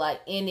sure that,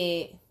 like,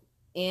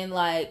 in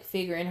like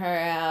figuring her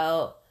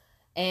out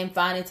and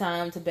finding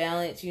time to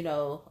balance, you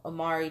know,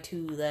 Amari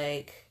too,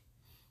 like,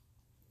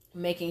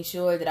 making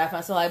sure that I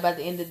find, so like by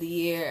the end of the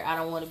year, I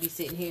don't want to be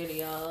sitting here to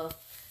y'all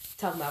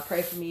talking about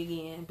pray for me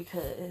again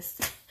because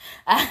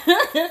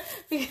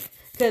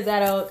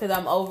because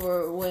I'm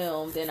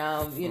overwhelmed and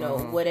I'm, you know,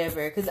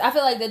 whatever. Because I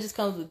feel like that just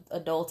comes with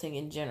adulting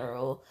in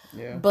general.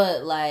 Yeah.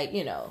 But like,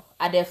 you know,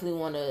 I definitely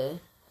want to.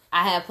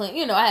 I have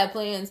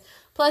plans.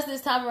 Plus,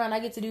 this time around, I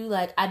get to do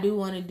like I do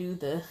want to do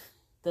the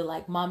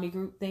like mommy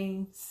group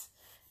things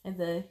and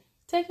the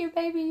take your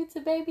baby to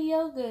baby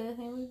yoga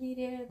and we be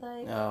there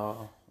like,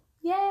 Oh.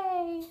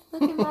 Yay!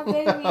 Look at my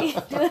baby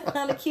doing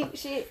all the cute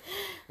shit.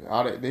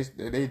 Are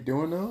they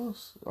doing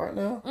those right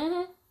now?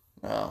 Mm-hmm.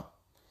 No.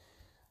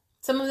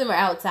 Some of them are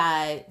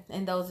outside,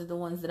 and those are the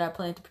ones that I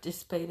plan to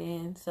participate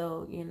in.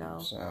 So, you know.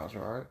 Sounds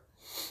right.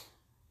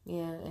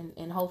 Yeah,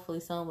 and hopefully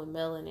some with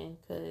melanin,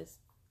 because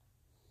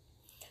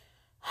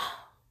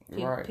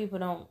people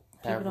don't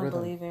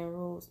believe in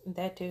rules.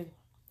 That too.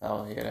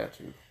 Oh, yeah, that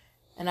too.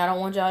 And I don't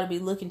want y'all to be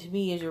looking to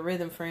me as your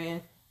rhythm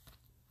friend.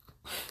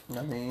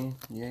 I mean,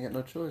 you ain't got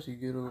no choice. You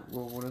get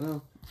one of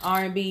them.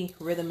 R&B,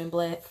 rhythm and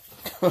black.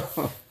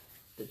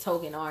 The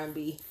token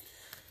R&B.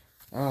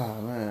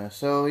 Oh, man.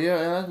 So,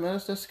 yeah, man,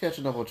 let's just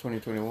catching up on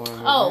 2021.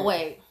 Oh,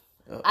 wait.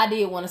 I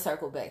did want to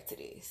circle back to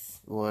this.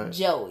 What?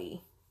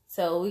 Joey.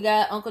 So, we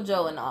got Uncle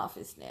Joe in the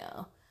office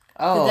now.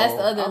 Oh. That's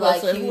the other,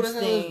 like, huge huge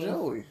thing. Is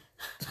Joey?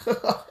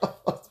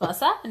 It's my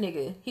side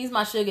nigga. He's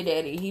my sugar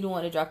daddy. He the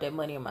one that dropped that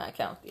money in my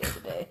account the other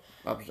day.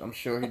 I'm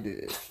sure he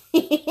did.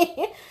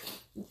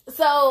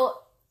 So,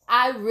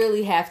 I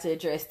really have to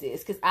address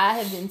this because I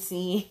have been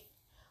seeing...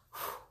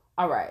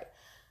 All right.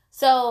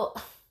 So...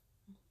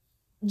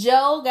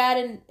 Joe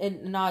got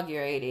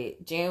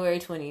inaugurated January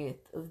 20th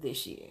of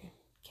this year.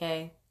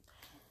 Okay?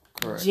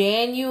 Correct.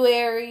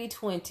 January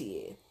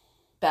 20th.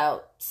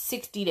 About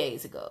 60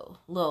 days ago.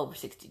 A little over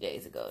 60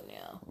 days ago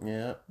now.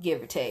 Yeah.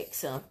 Give or take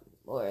some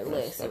or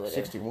less like or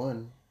whatever.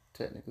 61,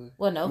 technically.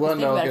 Well, no. Because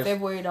think about it.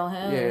 February don't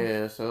have.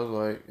 Yeah, so it's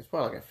like, it's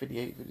probably like at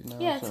 58,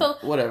 59. Yeah, so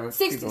whatever.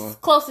 60,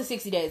 close to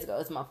 60 days ago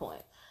is my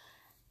point.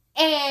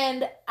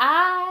 And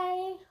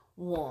I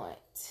want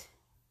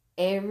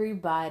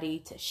everybody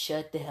to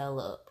shut the hell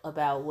up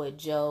about what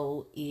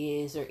Joe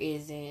is or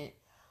isn't,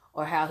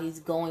 or how he's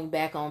going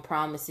back on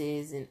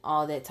promises and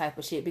all that type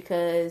of shit,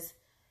 because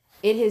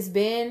it has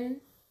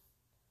been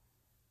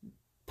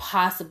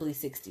possibly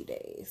 60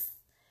 days.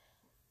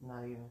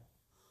 Not even.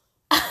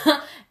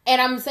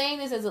 And I'm saying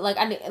this as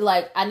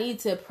I need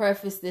to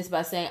preface this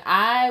by saying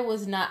I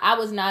was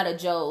not a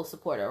Joe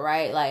supporter,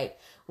 right? Like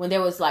when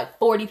there was like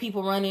 40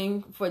 people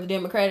running for the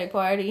Democratic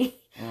Party.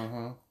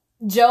 Mm-hmm.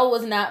 Joe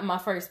was not my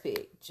first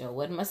pick. Joe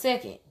wasn't my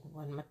second.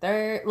 Wasn't my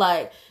third.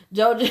 Like,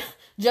 Joe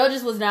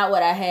just was not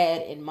what I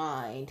had in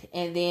mind.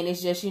 And then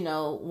it's just, you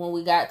know, when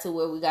we got to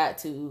where we got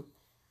to,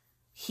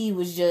 he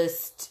was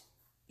just,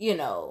 you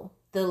know,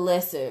 the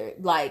lesser,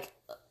 like,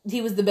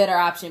 he was the better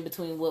option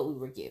between what we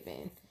were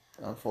given.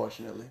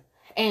 Unfortunately.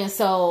 And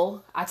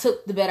so I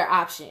took the better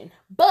option.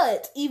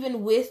 But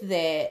even with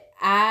that,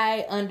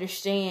 I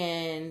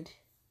understand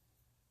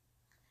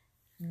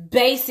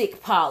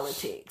basic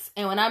politics.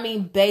 And when I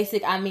mean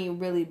basic, I mean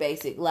really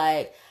basic.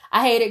 Like,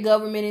 I hated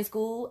government in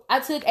school.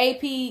 I took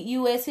AP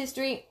US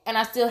history and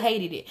I still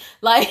hated it.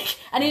 Like,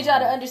 I need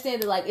y'all to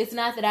understand that, like, it's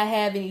not that I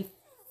have any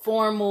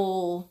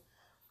formal,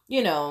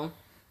 you know,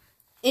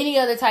 any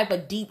other type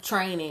of deep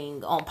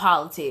training on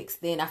politics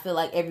than I feel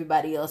like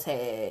everybody else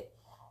had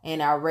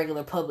in our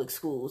regular public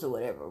schools or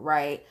whatever,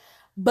 right?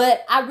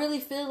 But I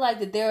really feel like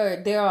that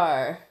there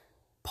are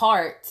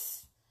parts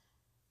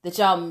that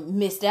y'all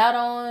missed out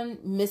on,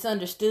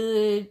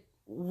 misunderstood,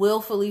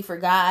 willfully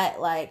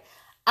forgot. Like,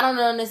 I don't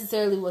know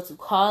necessarily what to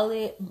call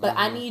it, but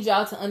I need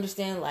y'all to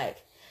understand,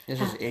 like, it's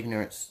just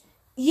ignorance.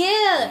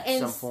 Yeah,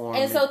 and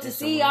so to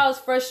see y'all's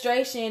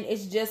frustration,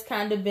 it's just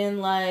kind of been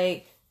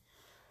like,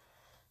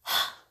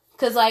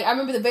 because, like, I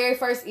remember the very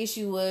first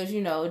issue was, you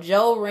know,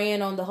 Joe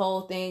ran on the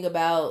whole thing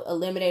about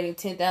eliminating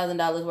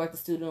 $10,000 worth of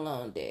student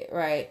loan debt,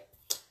 right?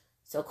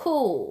 So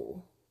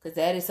cool. Because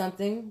that is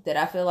something that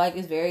I feel like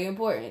is very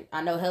important.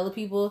 I know hella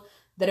people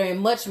that are in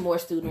much more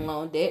student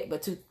loan debt,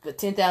 but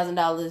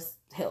 $10,000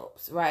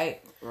 helps, right?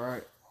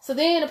 Right. So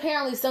then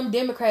apparently some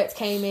Democrats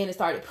came in and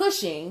started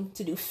pushing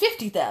to do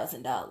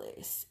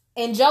 $50,000.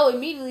 And Joe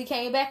immediately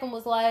came back and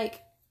was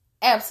like,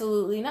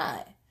 absolutely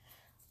not.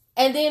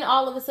 And then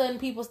all of a sudden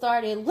people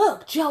started,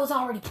 look, Joe's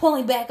already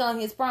pulling back on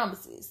his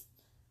promises.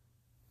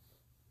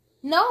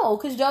 No,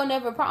 because Joe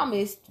never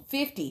promised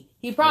 50.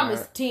 He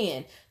promised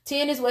 10.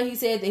 10 is what he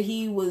said that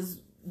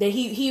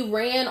he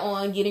ran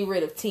on getting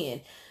rid of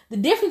 10. The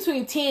difference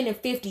between 10 and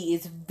 50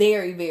 is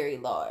very, very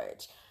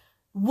large.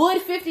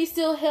 Would 50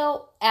 still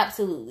help?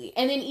 Absolutely.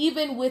 And then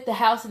even with the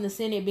House and the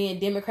Senate being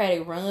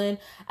Democratic run,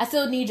 I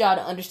still need y'all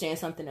to understand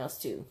something else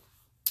too.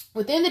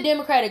 Within the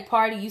Democratic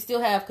Party, you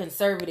still have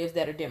conservatives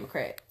that are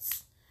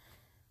Democrats.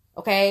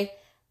 Okay?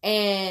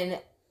 And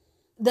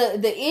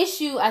the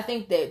issue I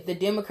think that the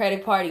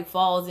Democratic Party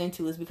falls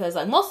into is because,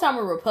 like, most time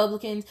with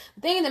Republicans,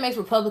 the thing that makes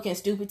Republicans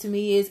stupid to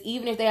me is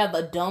even if they have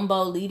a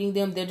Dumbo leading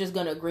them, they're just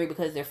gonna agree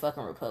because they're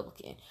fucking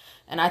Republican.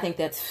 And I think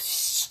that's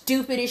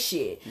stupid as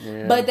shit.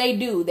 Yeah. But they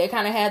do. They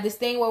kind of have this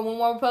thing where when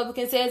one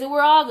Republican says it,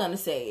 we're all gonna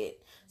say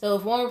it. So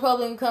if one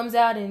Republican comes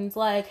out and it's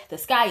like, the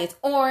sky is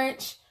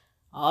orange,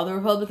 all the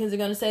Republicans are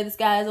going to say the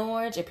sky is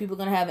orange, and people are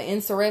going to have an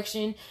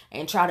insurrection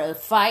and try to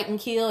fight and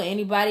kill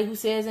anybody who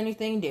says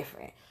anything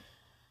different.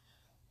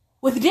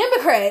 With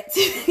Democrats,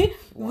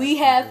 we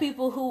have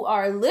people who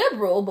are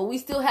liberal, but we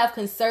still have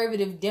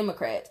conservative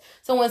Democrats.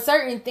 So when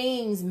certain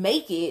things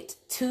make it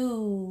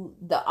to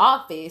the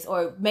office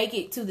or make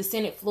it to the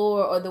Senate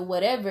floor or the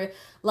whatever,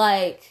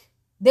 like,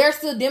 there are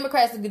still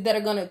Democrats that are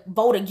going to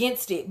vote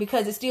against it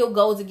because it still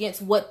goes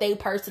against what they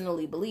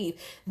personally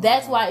believe.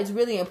 That's why it's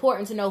really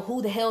important to know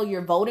who the hell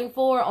you're voting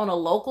for on a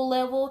local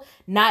level,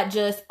 not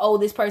just, oh,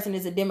 this person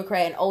is a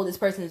Democrat and oh, this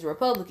person is a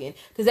Republican.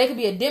 Because they could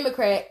be a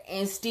Democrat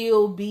and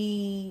still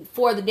be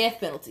for the death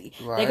penalty.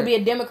 Right. They could be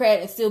a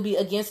Democrat and still be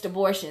against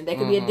abortion. They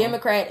could be a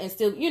Democrat and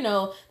still, you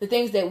know, the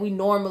things that we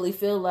normally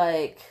feel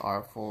like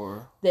are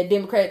for, that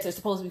Democrats are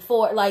supposed to be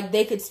for, like,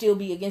 they could still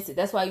be against it.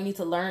 That's why you need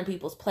to learn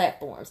people's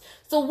platforms.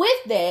 So with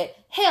that,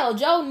 hell,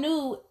 Joe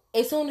knew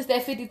as soon as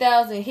that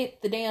 50,000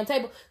 hit the damn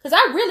table, because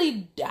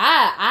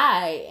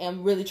I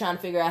am really trying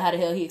to figure out how the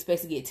hell he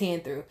expects to get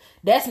 10 through.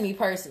 That's me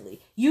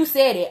personally. You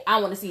said it, I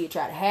want to see it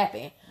try to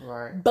happen.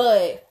 Right.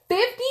 But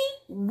 50,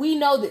 we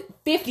know that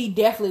 50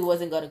 definitely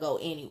wasn't going to go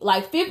any.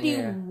 Like,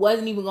 50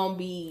 wasn't even going to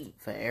be...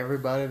 For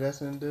everybody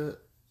that's into it?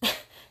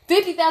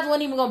 50,000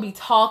 wasn't even going to be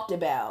talked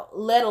about,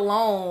 let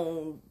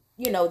alone,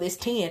 you know, this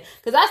 10.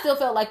 Because I still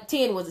felt like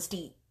 10 was a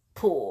steep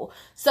pull.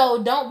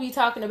 So don't be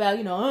talking about,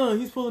 you know, oh,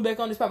 he's pulling back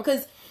on this problem.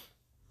 Because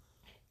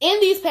in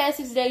these past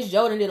 60 days,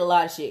 Jordan did a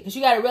lot of shit. Because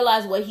you got to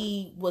realize what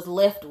he was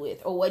left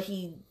with or what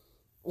he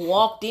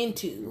walked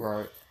into.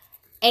 Right.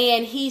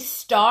 And he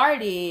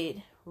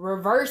started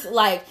reverse,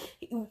 like,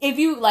 if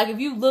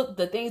you look,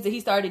 the things that he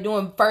started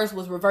doing first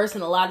was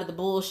reversing a lot of the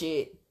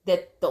bullshit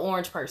that the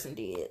orange person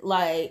did.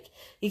 Like,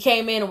 he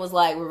came in and was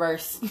like,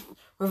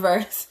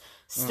 reverse,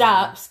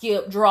 stop,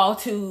 skip, draw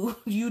 2,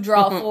 you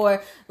draw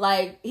 4.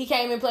 Like, he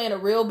came in playing a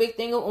real big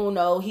thing of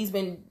Uno. He's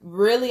been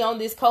really on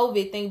this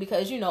COVID thing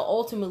because, you know,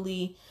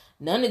 ultimately,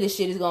 none of this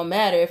shit is gonna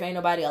matter if ain't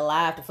nobody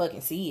alive to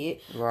fucking see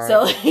it. Right.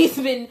 So he's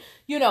been,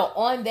 you know,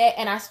 on that.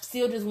 And I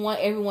still just want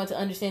everyone to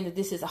understand that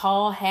this has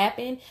all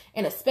happened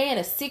in a span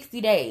of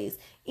 60 days.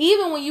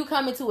 Even when you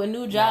come into a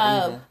new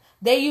job,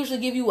 they usually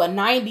give you a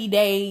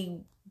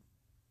 90-day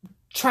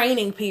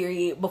training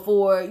period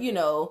before, you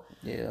know,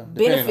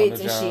 benefits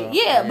and shit.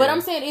 Yeah, but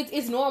I'm saying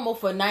it's normal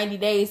for 90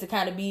 days to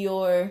kind of be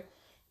your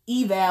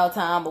eval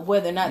time of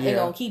whether or not they're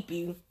gonna keep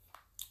you.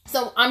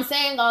 So I'm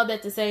saying all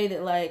that to say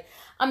that, like,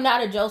 I'm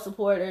not a Joe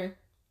supporter,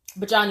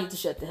 but y'all need to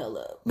shut the hell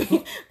up.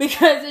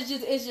 Because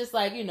it's just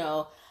like, you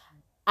know,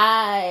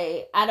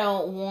 I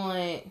don't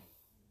want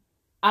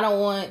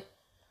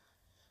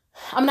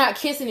I'm not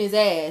kissing his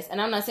ass,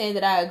 and I'm not saying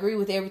that I agree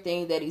with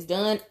everything that he's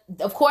done.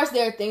 Of course,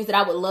 there are things that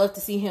I would love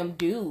to see him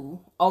do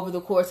over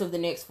the course of the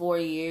next 4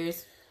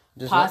 years,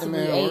 just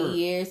possibly 8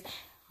 years.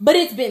 But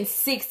it's been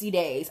 60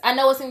 days. I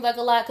know it seems like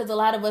a lot because a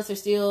lot of us are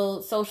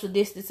still social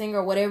distancing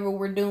or whatever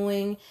we're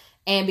doing.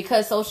 And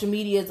because social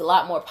media is a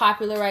lot more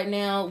popular right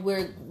now,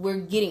 we're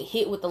getting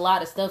hit with a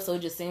lot of stuff, so it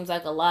just seems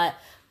like a lot.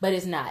 But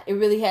it's not. It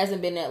really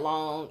hasn't been that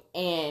long,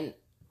 and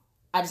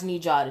I just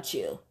need y'all to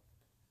chill.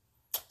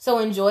 So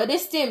enjoy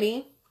this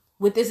stimmy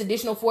with this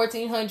additional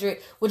 $1,400,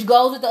 which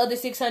goes with the other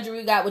 $600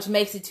 we got, which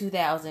makes it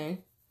 $2,000.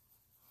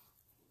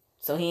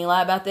 So he ain't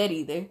lie about that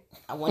either.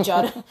 I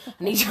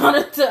need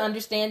y'all to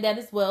understand that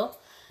as well.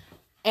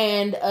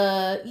 And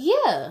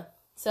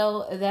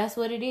so that's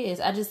what it is.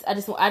 I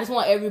just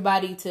want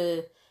everybody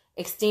to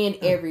extend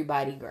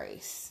everybody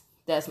grace.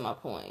 That's my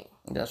point.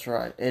 That's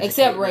right.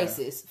 Except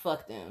racists,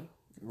 fuck them.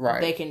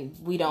 Right.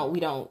 We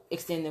don't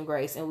extend them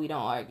grace, and we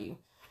don't argue.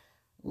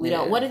 We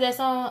don't. What is that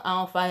song? I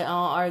don't fight, I don't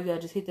argue. I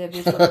just hit that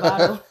bitch with a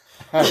bottle.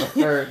 I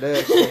haven't heard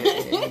that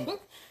shit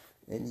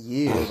in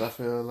years, I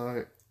feel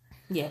like.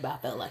 Yeah, but I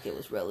felt like it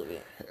was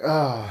relevant.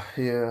 Oh,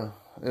 yeah.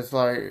 It's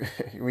like,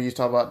 when you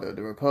talk about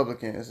the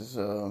Republicans, it's,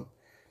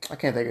 I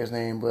can't think of his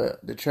name,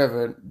 but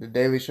the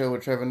Daily Show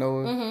with Trevor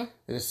Noah,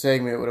 there's a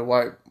segment where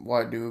a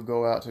white dude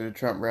go out to the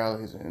Trump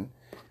rallies and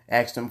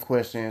ask them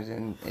questions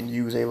and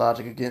use a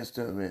logic against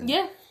them. And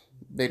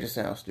they just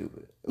sound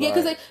stupid.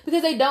 Yeah,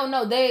 because they don't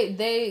know.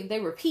 They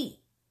repeat.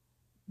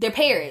 They're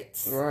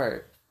parrots.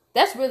 Right.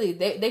 That's really,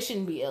 they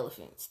shouldn't be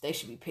elephants. They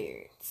should be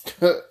parrots.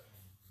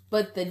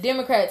 But the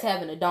Democrats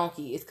having a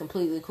donkey is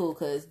completely cool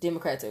because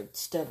Democrats are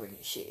stubborn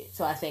as shit.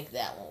 So I think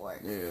that won't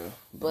work. Yeah.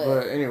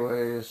 But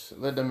anyways,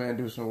 let that man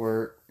do some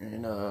work.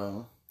 And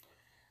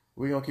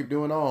we're going to keep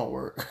doing our own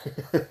work.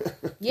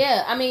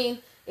 Yeah, I mean,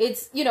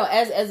 it's, you know,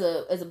 as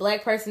a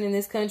black person in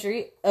this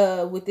country,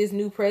 with this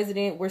new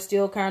president, we're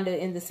still kind of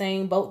in the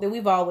same boat that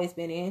we've always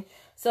been in.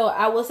 So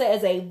I will say,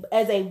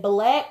 as a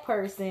black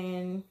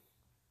person,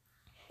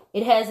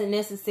 it hasn't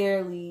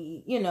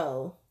necessarily, you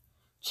know,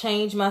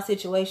 change my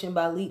situation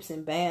by leaps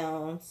and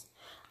bounds.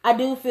 I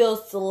do feel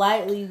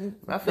slightly.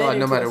 I feel like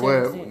no matter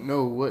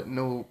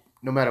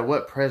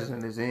what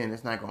president is in,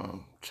 it's not gonna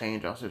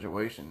change our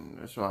situation.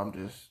 That's why I'm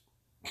just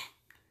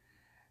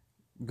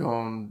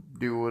gonna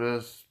do what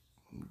us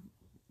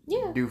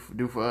do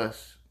for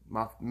us.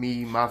 My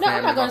family. No,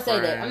 I'm not gonna say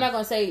that. I'm not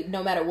gonna say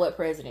no matter what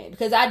president,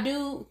 because I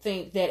do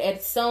think that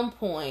at some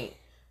point,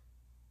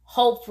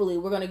 hopefully,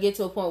 we're gonna get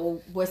to a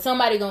point where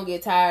somebody gonna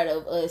get tired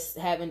of us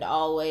having to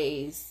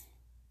always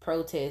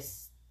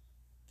protest,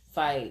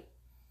 fight,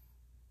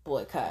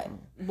 boycott,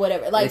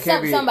 whatever. Like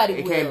somebody will.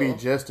 It can't be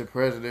just a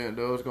president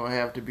though. It's gonna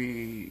have to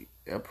be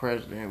a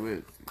president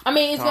with. I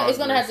mean, it's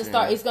gonna have to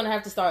start. It's gonna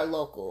have to start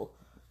local.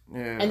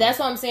 Yeah. And that's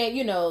what I'm saying.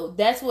 You know,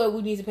 that's what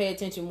we need to pay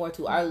attention more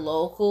to. Our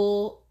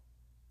local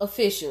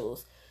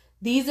officials.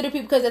 These are the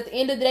people, because at the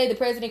end of the day, the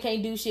president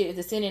can't do shit if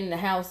the Senate and the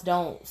House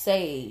don't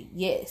say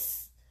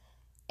yes.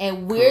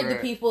 And we're the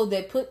people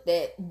that put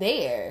that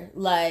there.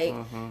 Like,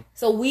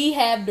 so we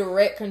have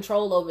direct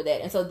control over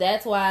that. And so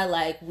that's why,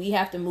 like, we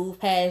have to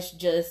move past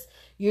just,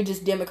 you're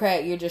just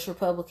Democrat, you're just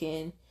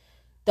Republican.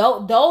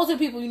 Those are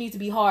people you need to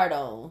be hard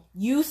on.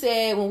 You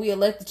said when we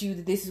elected you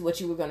that this is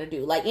what you were going to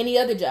do. Like any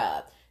other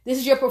job. This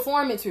is your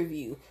performance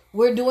review.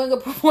 We're doing a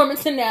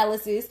performance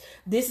analysis.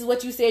 This is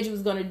what you said you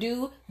was going to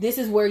do. This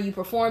is where you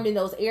performed in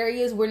those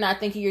areas. We're not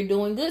thinking you're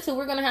doing good, so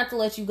we're going to have to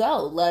let you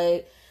go.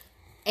 Like,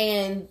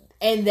 and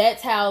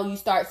that's how you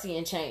start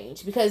seeing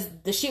change. Because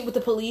the shit with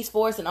the police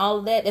force and all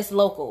of that, that's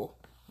local.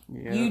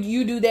 Yeah.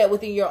 You do that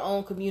within your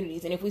own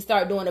communities. And if we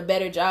start doing a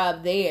better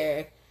job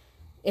there,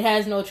 it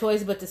has no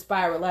choice but to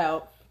spiral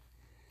out.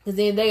 Because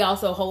then they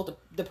also hold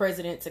the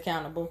presidents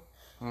accountable.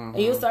 And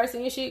you'll start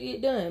seeing shit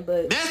get done,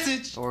 but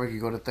message. Or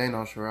you go to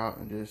Thanos route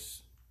and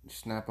just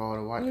snap all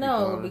the white people.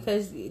 No,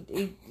 because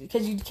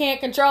you can't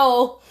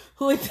control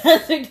who it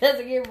doesn't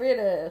get rid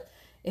of.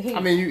 I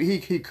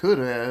mean, he could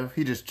have.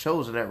 He just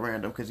chose it at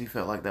random because he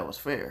felt like that was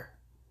fair.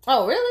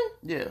 Oh, really?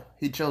 Yeah,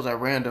 he chose at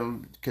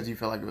random because he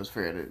felt like it was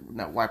fair to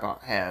not wipe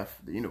out half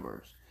the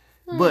universe.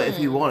 But if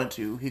he wanted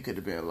to, he could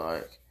have been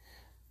like,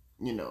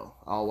 you know,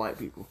 all white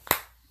people.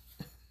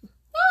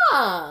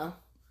 Well,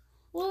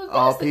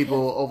 all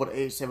people over the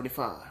age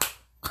 75.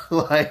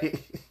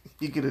 Like,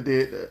 he could have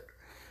did that.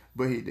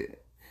 But he didn't.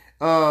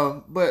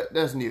 But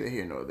that's neither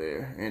here nor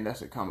there. And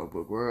that's a comic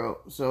book world.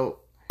 So,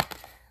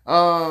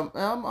 I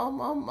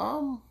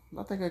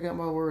think I got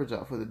my words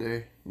out for the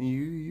day.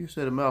 You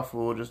said a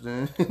mouthful just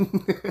then.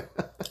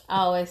 I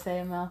always say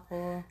a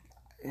mouthful.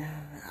 You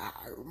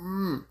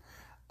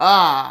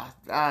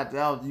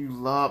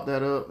lobbed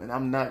that up, and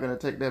I'm not going to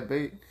take that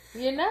bait.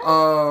 You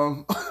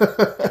know?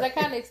 Because I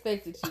kind of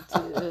expected you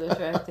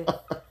to.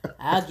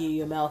 I'll give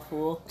you a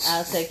mouthful.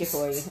 I'll take it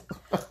for you.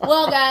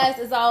 Well, guys,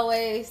 as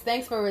always,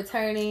 thanks for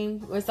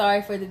returning. We're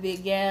sorry for the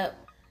big gap.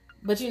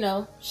 But, you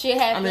know, shit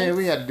happens. I mean,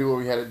 we had to do what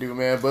we had to do,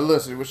 man. But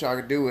listen, what y'all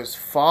can do is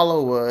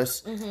follow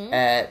us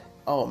at,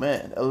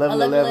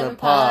 1111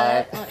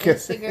 Pod. On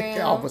Instagram.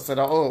 I almost said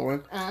our old one.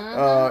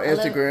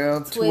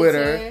 Instagram,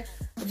 Twitter.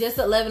 Just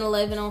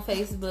 1111 on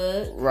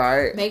Facebook.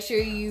 Right. Make sure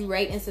you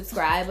rate and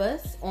subscribe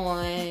us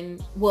rate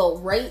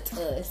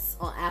us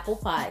on Apple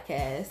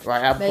Podcasts.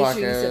 Right, Apple Podcasts.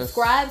 Make sure you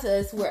subscribe to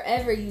us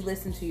wherever you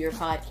listen to your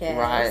podcast.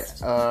 Right.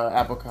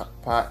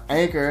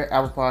 Anchor,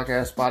 Apple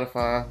Podcasts,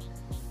 Spotify.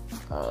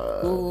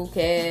 Google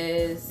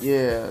Cast.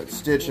 Yeah,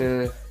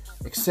 Stitcher,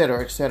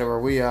 etc.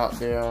 We out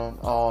there on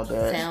all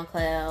that.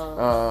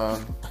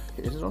 SoundCloud.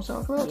 Is it on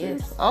SoundCloud?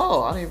 Yes.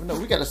 Oh, I didn't even know.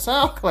 We got a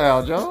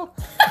SoundCloud, y'all.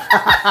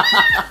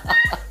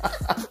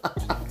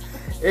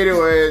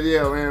 Anyway,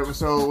 yeah, man.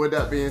 So with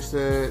that being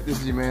said, this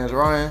is your man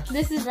Ryan.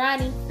 This is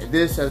Ronnie. And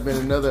this has been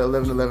another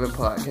 1111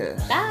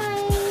 podcast.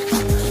 Bye.